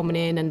aircraft is coming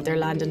in and they're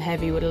landing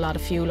heavy with a lot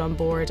of fuel on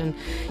board, and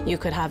you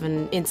could have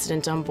an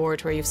incident on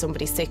board where you have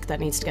somebody sick that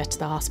needs to get to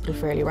the hospital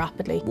fairly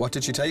rapidly. What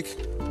did she take?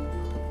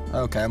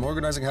 Okay, I'm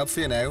organising help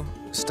for you now.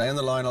 Stay on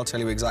the line, I'll tell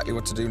you exactly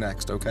what to do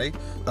next, okay?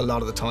 A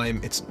lot of the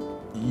time, it's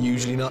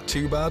usually not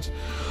too bad.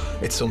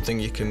 It's something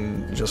you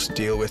can just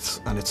deal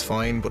with and it's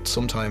fine, but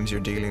sometimes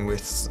you're dealing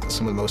with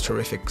some of the most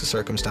horrific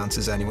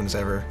circumstances anyone's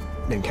ever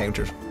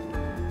encountered.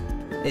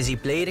 Is he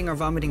bleeding or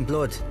vomiting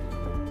blood?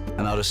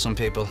 I know there's some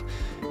people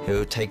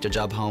who take their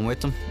job home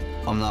with them.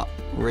 I'm not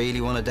really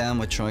one of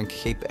them. I try and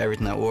keep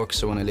everything at work,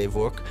 so when I leave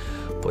work,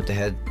 put the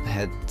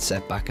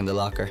headset back in the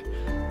locker,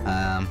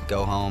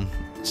 go home,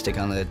 stick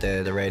on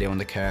the radio in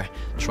the car,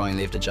 try and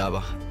leave the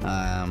job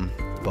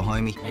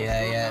behind me.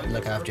 Yeah,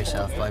 look after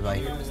yourself,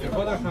 bye-bye.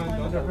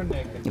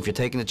 If you're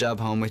taking the job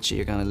home with you,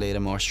 you're going to lead a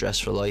more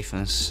stressful life,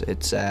 and it's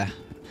you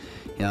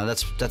know,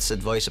 that's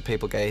advice that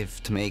people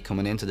gave to me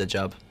coming into the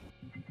job.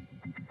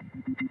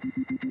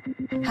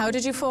 How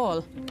did you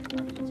fall?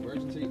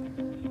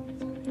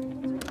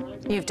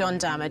 You've done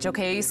damage.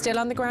 Okay, are you still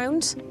on the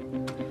ground?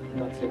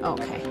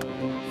 Okay.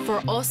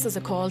 For us as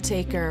a call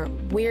taker,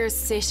 we're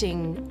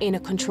sitting in a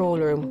control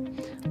room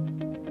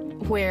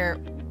where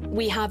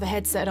we have a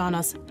headset on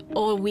us.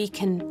 All we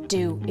can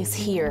do is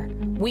hear.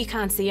 We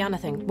can't see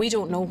anything. We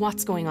don't know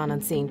what's going on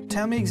scene.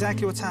 Tell me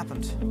exactly what's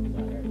happened.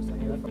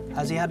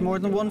 Has he had more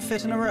than one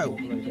fit in a row?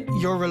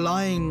 You're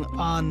relying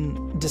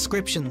on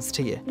descriptions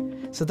to you.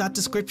 So that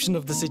description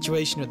of the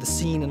situation or the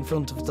scene in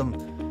front of them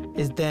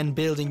is then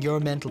building your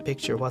mental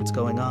picture of what's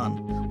going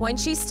on. When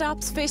she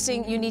stops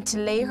fitting, you need to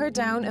lay her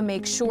down and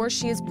make sure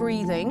she is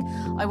breathing.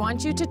 I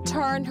want you to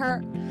turn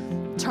her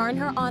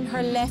on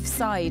her left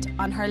side,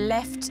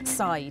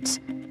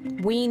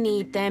 We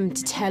need them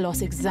to tell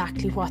us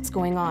exactly what's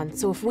going on.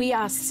 So if we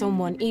ask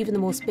someone even the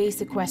most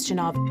basic question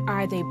of,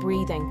 are they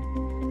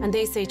breathing? And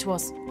they say to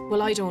us,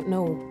 well, I don't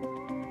know.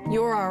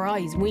 You're our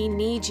eyes. We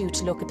need you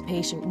to look at the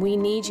patient. We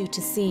need you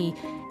to see,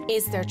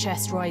 is their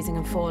chest rising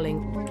and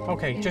falling?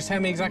 Okay, just tell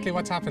me exactly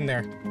what's happened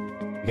there.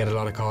 We get a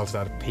lot of calls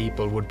that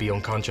people would be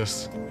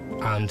unconscious,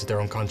 and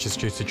they're unconscious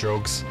due to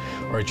drugs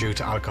or due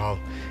to alcohol,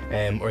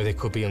 or they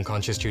could be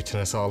unconscious due to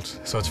an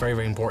assault. So it's very,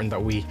 very important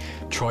that we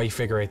try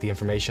figure out the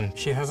information.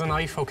 She has a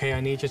knife, okay,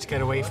 I need you to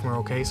get away from her,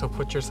 okay? So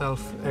put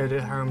yourself out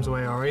of harm's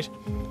way, all right?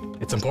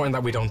 It's important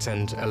that we don't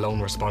send a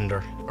lone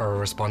responder or a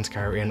response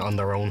car in on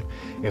their own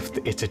if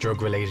it's a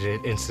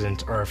drug-related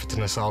incident or if it's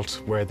an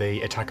assault where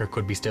the attacker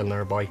could be still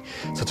nearby.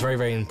 So it's very,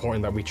 very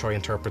important that we try and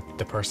interpret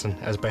the person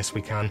as best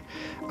we can.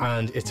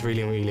 And it's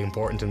really, really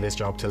important in this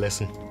job to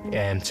listen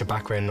to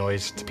background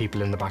noise, to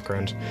people in the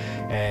background,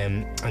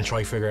 and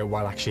try to figure out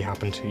what actually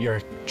happened. You're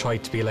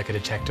trying to be like a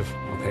detective.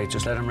 Okay,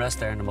 just let him rest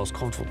there in the most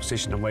comfortable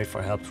position and wait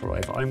for help to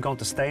arrive. I'm going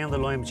to stay on the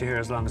line with you here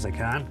as long as I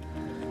can.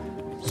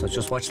 So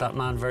just watch that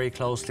man very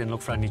closely and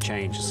look for any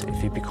changes.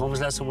 If he becomes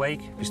less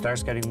awake, if he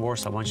starts getting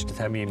worse, I want you to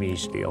tell me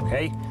immediately,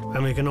 okay?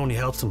 And we can only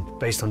help them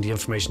based on the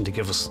information they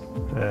give us.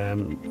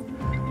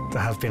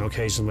 There have been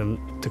occasions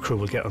when the crew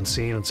will get on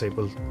scene and say,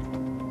 well,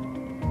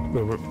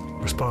 we'll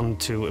respond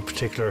to a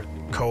particular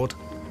code.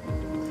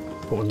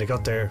 But when they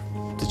got there,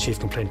 the chief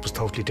complaint was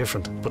totally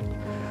different. But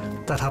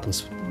that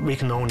happens. We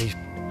can only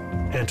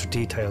enter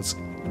details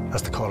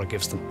as the caller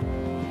gives them.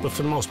 But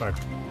for the most part,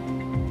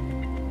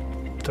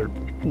 they're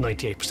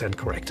 98%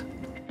 correct.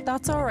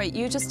 That's all right.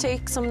 You just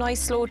take some nice,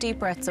 slow, deep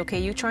breaths, okay?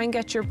 You try and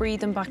get your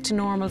breathing back to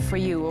normal for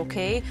you,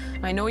 okay?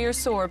 I know you're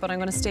sore, but I'm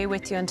going to stay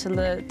with you until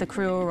the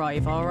crew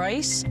arrive, all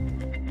right?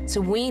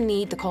 So we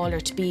need the caller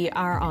to be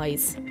our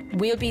eyes.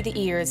 We'll be the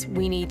ears,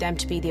 we need them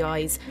to be the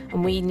eyes,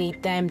 and we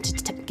need them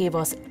to give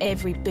us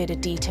every bit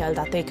of detail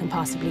that they can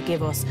possibly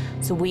give us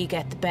so we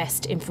get the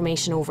best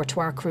information over to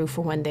our crew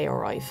for when they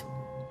arrive.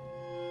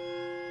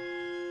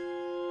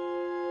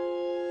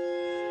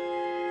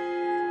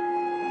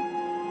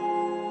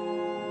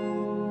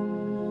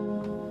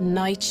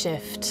 Night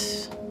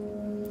shift.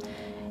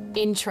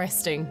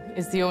 Interesting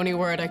is the only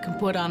word I can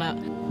put on it.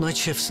 Night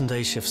shifts and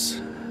day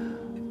shifts.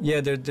 Yeah,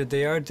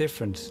 they are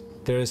different.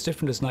 They're as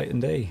different as night and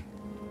day.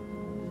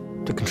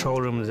 The control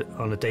room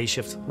on a day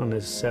shift, on a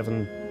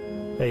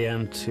 7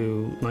 a.m.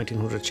 to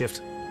 1900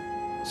 shift,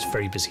 it's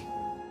very busy.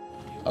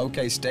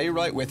 Okay, stay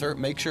right with her.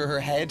 Make sure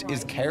her head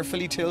is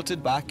carefully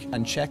tilted back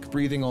and check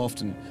breathing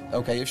often.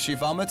 Okay, if she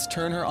vomits,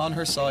 turn her on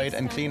her side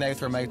and clean out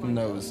her mouth and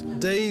nose.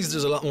 Days,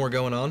 there's a lot more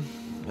going on.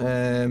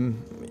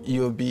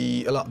 You'll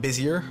be a lot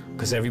busier.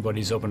 Because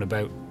everybody's up and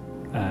about.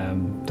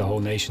 The whole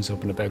nation's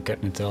up and about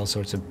getting into all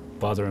sorts of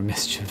bother and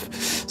mischief.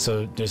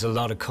 So there's a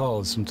lot of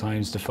calls.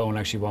 Sometimes the phone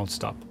actually won't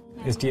stop.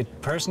 Is the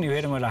person who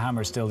hit him with a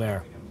hammer still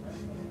there?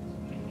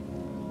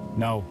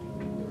 No.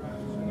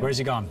 Where's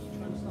he gone?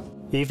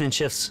 Evening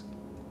shifts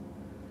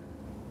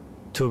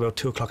to about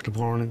 2 o'clock in the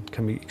morning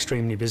can be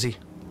extremely busy.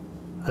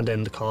 And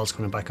then the call's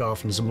kind of back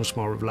off and there's a much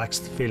more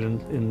relaxed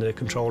feeling in the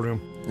control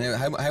room. Now,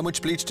 how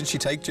much bleach did she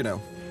take, do you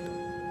know?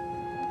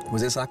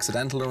 Was this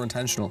accidental or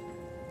intentional?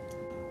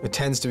 It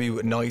tends to be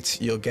with nights.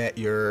 You'll get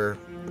your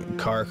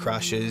car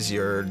crashes,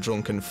 your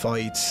drunken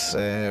fights,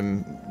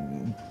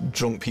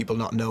 drunk people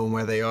not knowing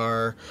where they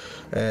are,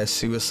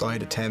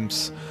 suicide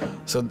attempts.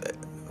 So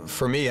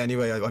for me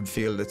anyway, I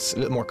feel it's a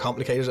little more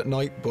complicated at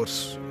night,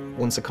 but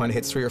once it kind of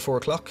hits 3 or 4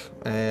 o'clock,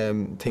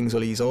 things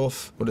will ease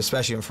off. But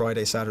especially on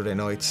Friday, Saturday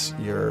nights,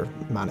 you're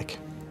manic.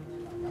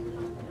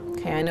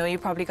 Okay, I know you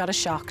probably got a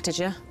shock, did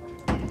you?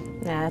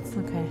 Yeah, it's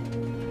okay.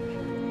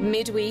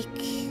 Midweek,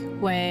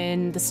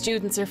 when the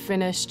students are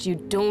finished, you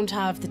don't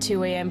have the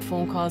 2 a.m.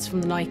 phone calls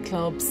from the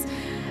nightclubs.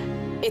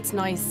 It's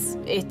nice.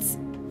 It's,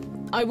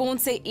 I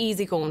won't say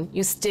easygoing.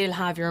 You still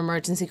have your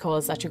emergency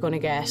calls that you're going to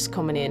get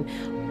coming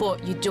in,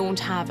 but you don't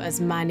have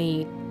as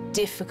many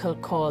difficult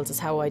calls as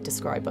how I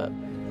describe it.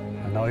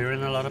 I know you're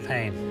in a lot of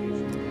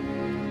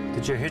pain.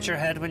 Did you hit your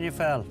head when you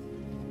fell?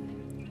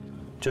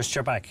 Just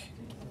your back?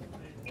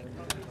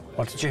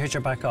 What did you hit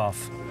your back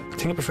off? I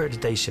think I prefer the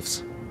day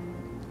shifts.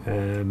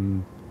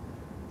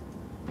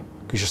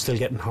 Because you're still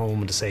getting home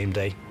on the same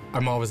day.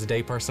 I'm always a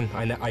day person.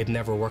 I'd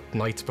never worked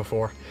nights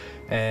before.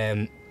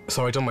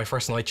 So I done my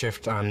first night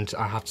shift, and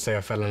I have to say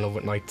I fell in love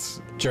with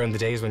nights. During the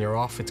days when you're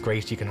off, it's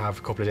great. You can have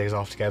a couple of days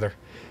off together,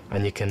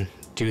 and you can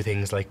do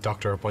things like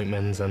doctor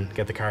appointments and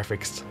get the car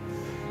fixed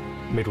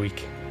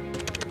midweek.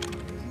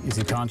 Is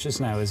he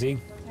conscious now, is he?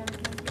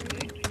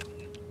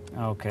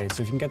 Okay,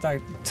 so if you can get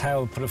that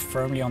towel, put it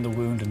firmly on the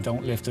wound and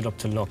don't lift it up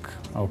to look,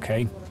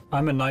 okay?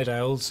 I'm a night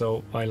owl,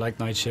 so I like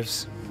night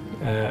shifts.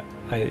 On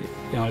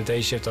a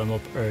day shift, I'm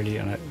up early,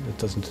 and it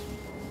doesn't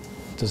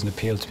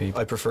appeal to me.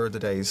 I prefer the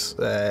days.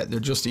 They're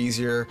just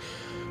easier.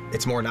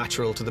 It's more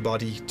natural to the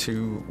body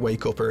to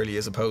wake up early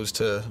as opposed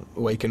to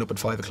waking up at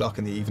 5 o'clock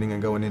in the evening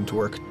and going into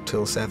work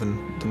till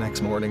 7 the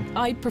next morning.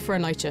 I prefer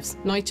night shifts.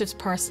 Night shifts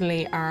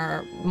personally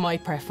are my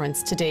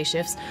preference to day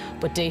shifts,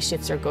 but day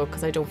shifts are good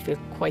because I don't feel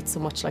quite so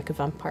much like a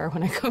vampire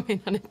when I come in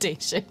on a day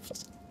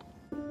shift.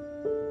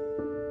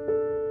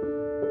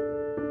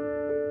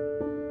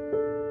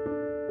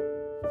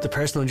 The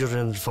person on the other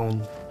end of the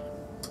phone,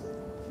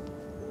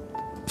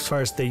 as far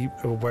as they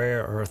are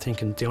aware or are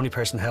thinking, the only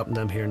person helping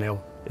them here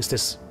now is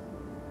this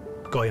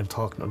guy I'm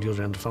talking on the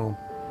other end of the phone.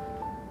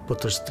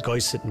 But there's the guy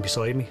sitting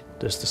beside me,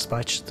 there's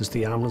dispatch, there's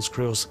the ambulance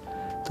crews,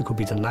 there could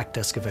be the NAC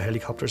desk if a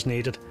helicopter's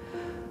needed.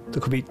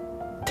 There could be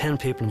 10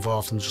 people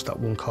involved in just that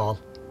one call.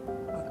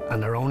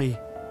 And their only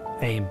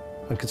aim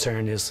and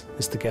concern is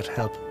to get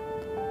help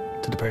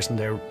to the person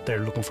they're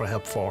looking for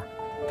help for.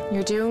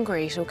 You're doing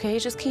great, okay?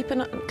 Just keep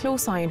a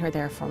close eye on her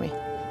there for me.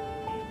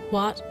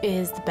 What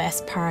is the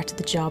best part of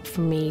the job for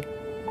me?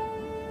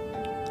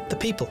 The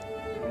people.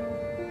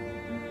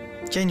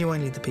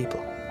 Genuinely the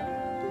people.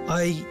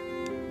 I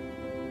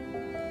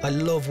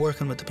love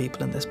working with the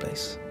people in this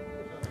place.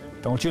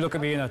 Don't you look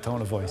at me in that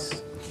tone of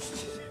voice.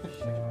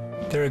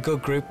 They're a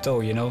good group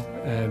though, you know.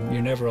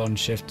 You're never on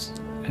shift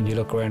and you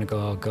look around and go,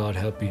 oh God,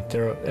 help me.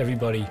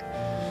 Everybody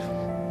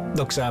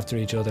looks after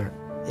each other.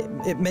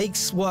 It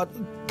makes what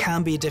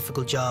can be a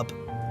difficult job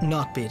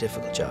not be a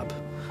difficult job.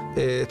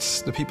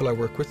 It's the people I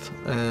work with,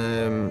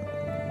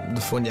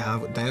 the fun you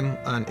have with them,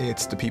 and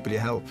it's the people you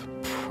help.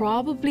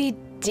 Probably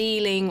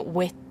dealing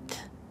with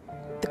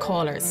the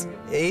callers.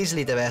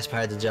 Easily the best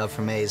part of the job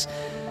for me is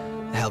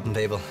helping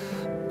people.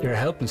 You're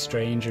helping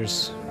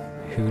strangers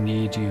who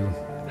need you,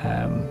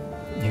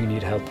 who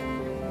need help.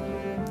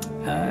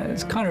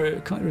 It's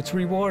it's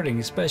rewarding,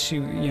 especially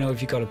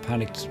if you got a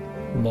panicked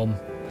mum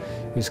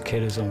whose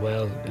kid is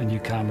unwell and you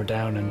calm her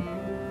down and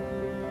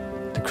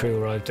the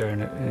crew arrived there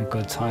in a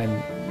good time.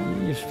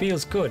 It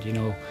feels good,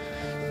 you're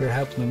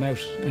helping them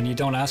out and you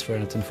don't ask for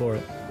anything for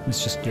it.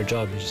 It's just your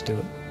job, you just do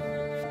it.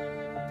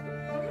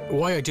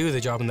 Why I do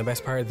the job and the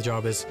best part of the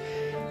job is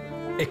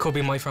it could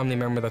be my family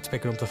member that's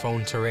picking up the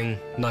phone to ring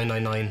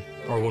 999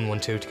 or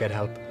 112 to get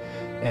help.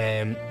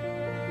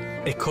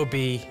 It could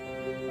be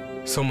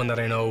someone that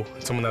I know,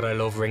 someone that I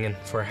love ringing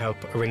for help,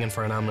 ringing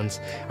for an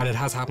ambulance. And it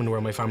has happened where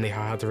my family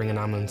had to ring an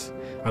ambulance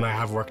and I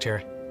have worked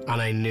here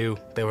and I knew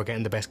they were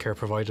getting the best care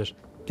provided.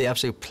 The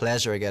absolute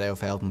pleasure I get out of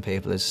helping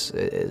people is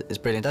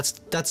brilliant.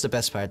 That's the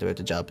best part about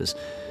the job is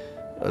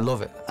I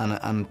love it,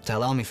 and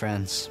tell all my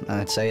friends,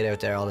 and I'd say it out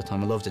there all the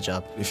time, I love the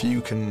job. If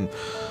you can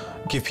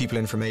give people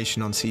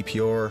information on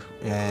CPR,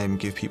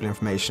 give people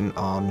information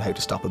on how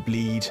to stop a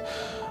bleed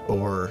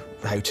or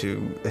how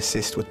to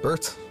assist with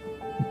birth,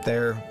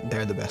 they're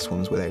the best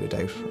ones without a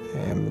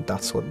doubt.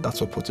 That's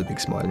what puts a big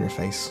smile on your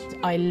face.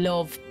 I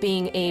love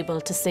being able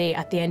to say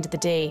at the end of the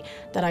day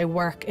that I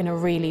work in a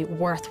really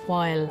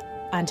worthwhile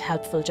and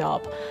helpful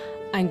job.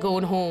 And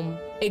going home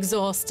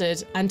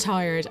exhausted and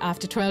tired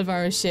after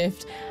 12-hour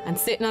shift and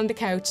sitting on the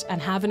couch and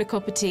having a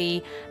cup of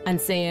tea and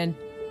saying,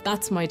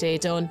 that's my day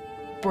done,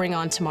 bring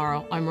on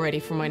tomorrow, I'm ready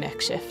for my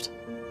next shift.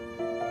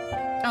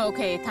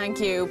 Okay, thank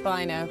you,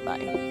 bye now,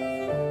 bye.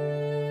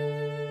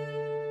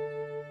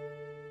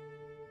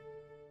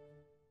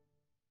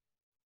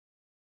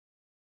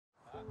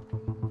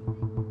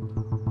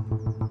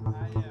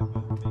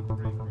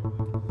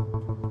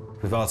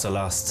 We've also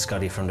lost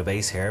Scotty from the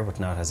base here, but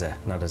not as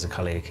a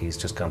colleague. He's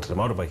just gone to the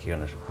motorbike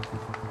unit.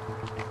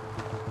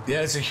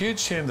 Yeah, it's a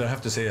huge change, I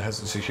have to say.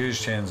 It's a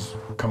huge change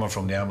coming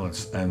from the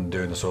ambulance and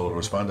doing the solo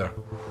responder.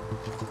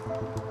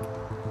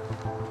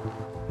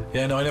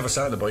 Yeah, no, I never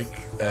sat on the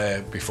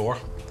bike before.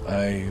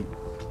 I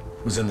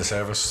was in the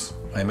service.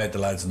 I met the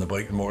lads in the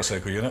bike and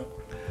motorcycle unit.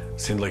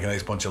 Seemed like a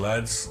nice bunch of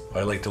lads.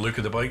 I liked the look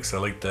of the bikes. I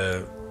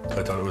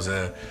thought it was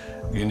a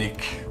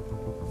unique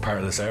part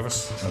of the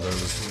service. I thought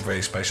it was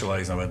very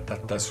specialised. I went,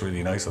 that's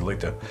really nice. I'd like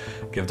to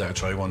give that a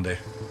try one day.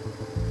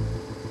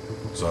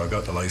 So I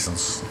got the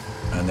licence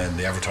and then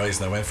they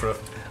advertised and I went for it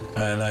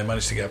and I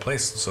managed to get a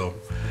place. So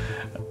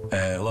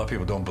a lot of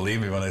people don't believe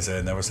me when I say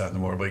I never sat in a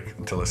motorbike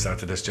until I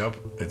started this job.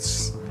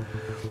 It's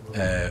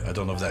I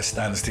don't know if that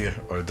stands to you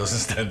or it doesn't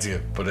stand to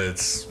you, but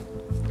it's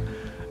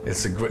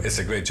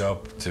a great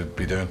job to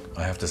be doing.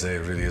 I have to say,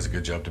 it really is a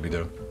good job to be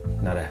doing.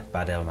 Not a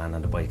bad old man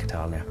on the bike at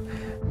all now.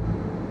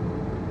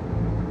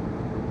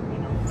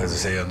 As I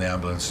say, on the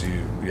ambulance,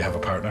 you have a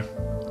partner,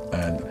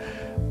 and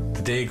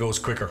the day goes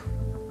quicker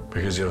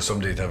because you have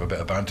somebody to have a bit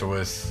of banter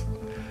with,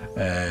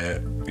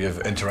 You have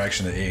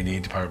interaction at A&E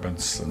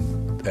departments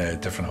and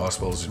different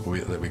hospitals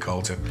that we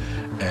call to.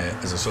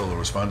 As a solo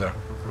responder,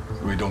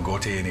 we don't go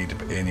to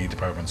A&E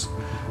departments.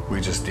 We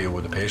just deal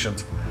with the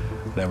patient.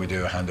 Then we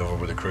do a handover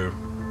with the crew,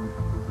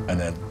 and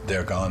then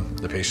they're gone.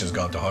 The patient's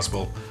gone to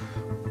hospital.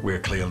 We're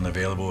clear and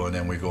available, and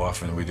then we go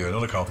off and we do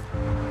another call.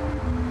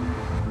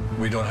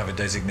 We don't have a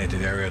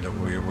designated area that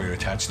we're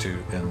attached to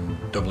in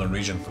Dublin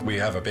region. We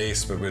have a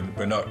base, but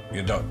you're not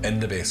in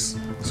the base.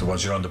 So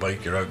once you're on the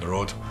bike, you're out on the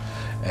road.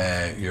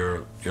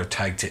 You're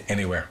tagged to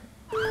anywhere.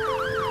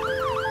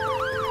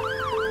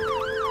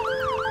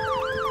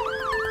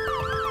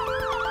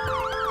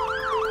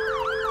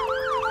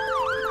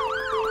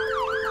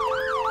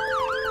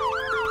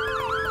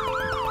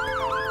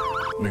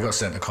 We got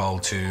sent a call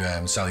to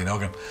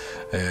Sallynoggin.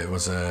 It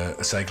was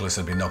a cyclist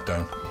that had been knocked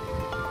down.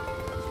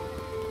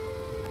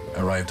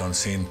 Arrived on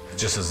scene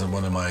just as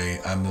one of my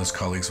ambulance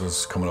colleagues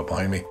was coming up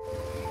behind me.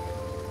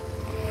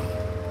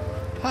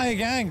 Hi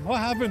gang, what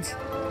happened?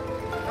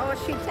 Oh,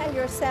 she'll tell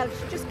you herself.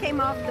 She just came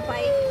off the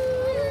bike.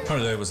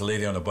 Turned out it was a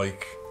lady on a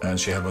bike, and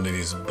she had one of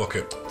these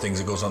bucket things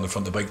that goes on the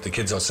front of the bike. The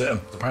kids are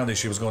sitting. Apparently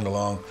she was going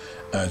along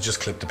and just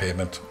clipped the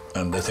pavement,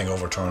 and the thing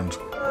overturned.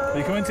 Will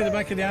you come into the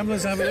back of the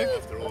ambulance and have a look?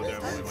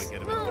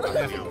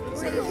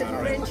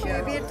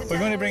 We're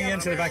going to bring you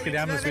into the back of the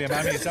ambulance with your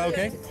mammy. Is that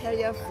okay?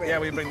 Yeah,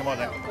 we bring them all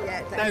down.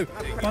 Now,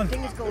 come on.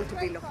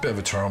 Bit of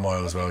a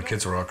turmoil as well. The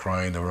kids were all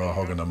crying. They were all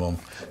hugging their mum.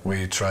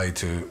 We tried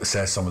to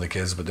assess some of the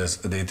kids, but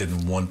they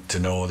didn't want to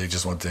know. They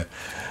just want to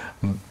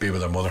be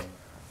with their mother.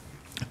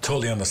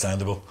 Totally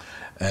understandable.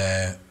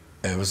 It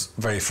was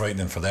very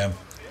frightening for them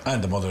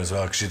and the mother as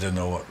well, because she didn't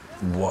know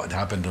what had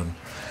happened, and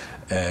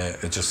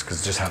it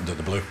just happened out of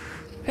the blue.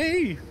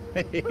 Hey,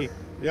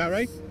 you all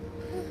right?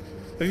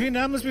 Have you been in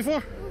an ambulance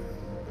before?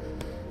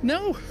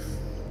 No.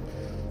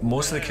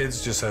 Most of the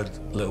kids just had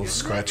little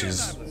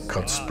scratches,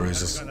 cuts,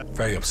 bruises.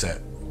 Very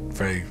upset.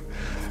 Very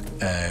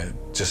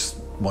just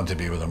want to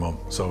be with their mum.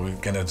 So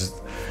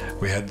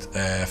we had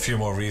a few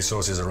more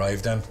resources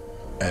arrived then,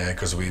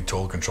 because we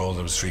told control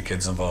there was 3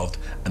 kids involved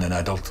and an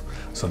adult.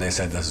 So they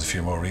sent us a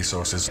few more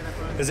resources.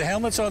 Is the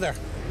helmets all there?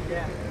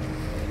 Yeah.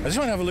 I just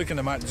want to have a look in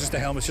just the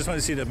helmets. Just want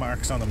to see the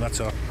marks on them. That's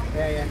all.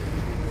 Yeah.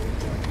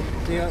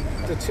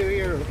 The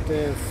 2-year,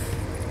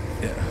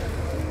 Yeah.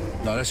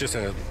 No, that's just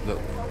a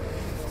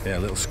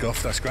little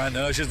scuff. That's grand.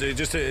 No, it's just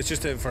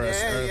for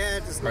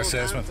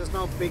assessment. There's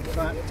no big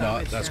damage.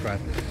 No, that's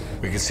grand.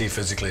 We could see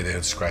physically they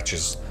had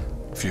scratches,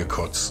 a few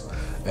cuts.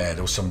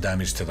 There was some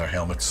damage to their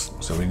helmets,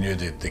 so we knew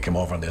they came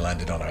over and they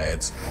landed on our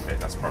heads. Okay,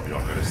 that's probably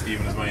all good.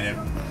 Stephen is my name.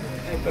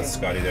 That's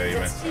Scotty there, you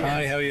man.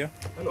 Hi, how are you?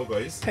 Hello,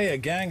 guys. Hey,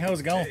 gang, how's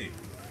it going? Hey.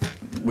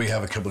 We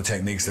have a couple of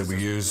techniques that we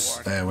use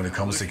when it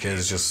comes to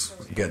kids,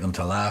 just get them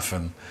to laugh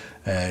and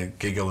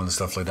giggle and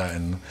stuff like that,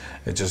 and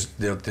it just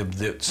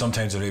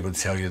sometimes they're able to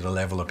tell you the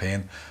level of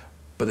pain,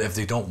 but if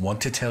they don't want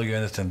to tell you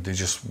anything, they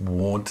just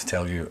won't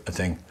tell you a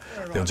thing.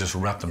 They'll just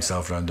wrap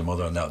themselves around the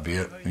mother and that'll be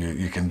it.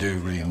 You can do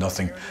really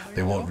nothing.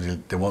 They won't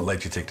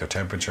let you take their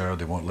temperature.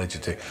 They won't let you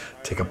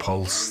take a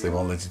pulse. They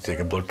won't let you take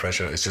a blood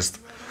pressure. It's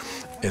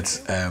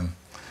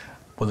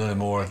one of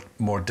the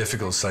more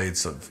difficult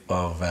sides of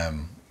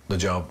the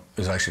job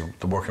is actually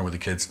the working with the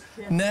kids.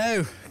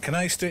 Now, can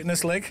I straighten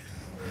this leg?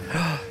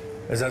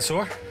 Is that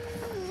sore?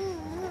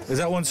 Is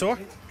that one sore?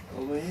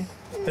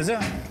 Is it?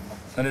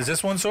 And is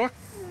this one sore?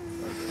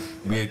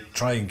 We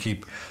try and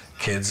keep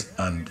kids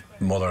and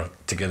mother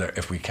together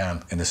if we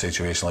can in a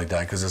situation like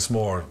that, because it's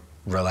more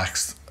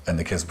relaxed and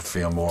the kids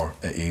feel more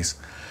at ease.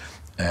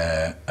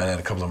 And then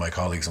a couple of my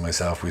colleagues and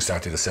myself, we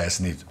started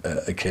assessing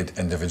a kid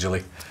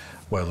individually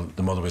while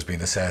the mother was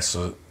being assessed,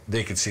 so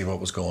they could see what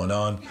was going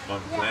on. Can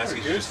I ask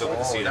you to just look at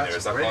the ceiling there?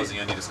 Is that causing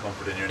any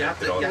discomfort in your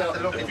neck at all? You have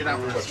to look into that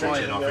one. Touch your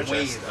chin off your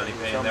chest. Any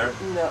pain there?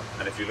 No.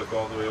 And if you look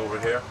all the way over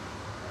here?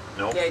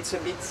 No? Yeah, it's a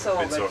bit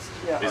sore.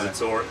 Is it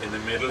sore in the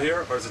middle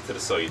here, or is it to the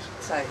side?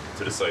 Side.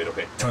 To the side,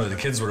 okay. Turned out the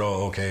kids were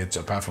all okay,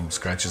 apart from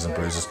scratches and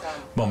bruises.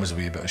 Mum was a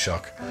wee bit of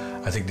shock.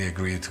 I think they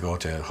agreed to go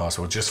to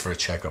hospital just for a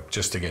checkup,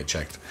 just to get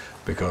checked,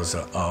 because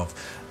of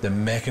the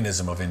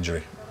mechanism of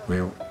injury.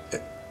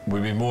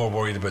 We'd be more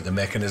worried about the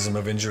mechanism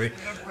of injury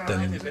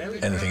than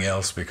anything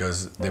else,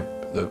 because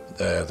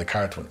the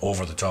cart went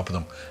over the top of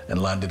them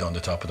and landed on the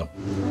top of them.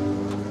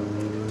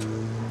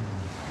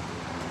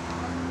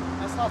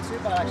 That's not too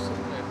bad, actually.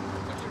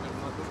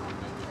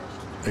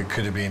 It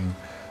could have been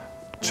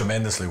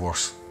tremendously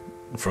worse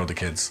for the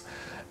kids,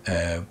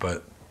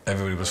 but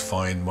everybody was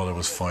fine. Mother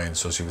was fine,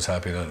 so she was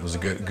happy that it was a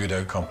good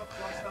outcome.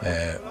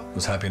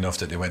 Was happy enough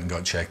that they went and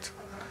got checked,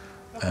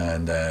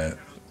 and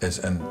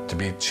to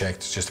be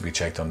checked, just to be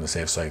checked on the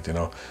safe side, you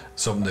know,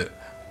 something that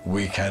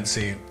we can't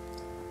see.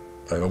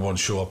 It won't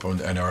show up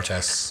in our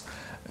tests.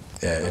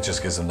 It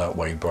just gives them that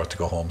wide berth to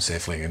go home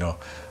safely, you know.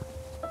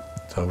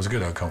 So it was a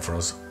good outcome for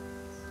us.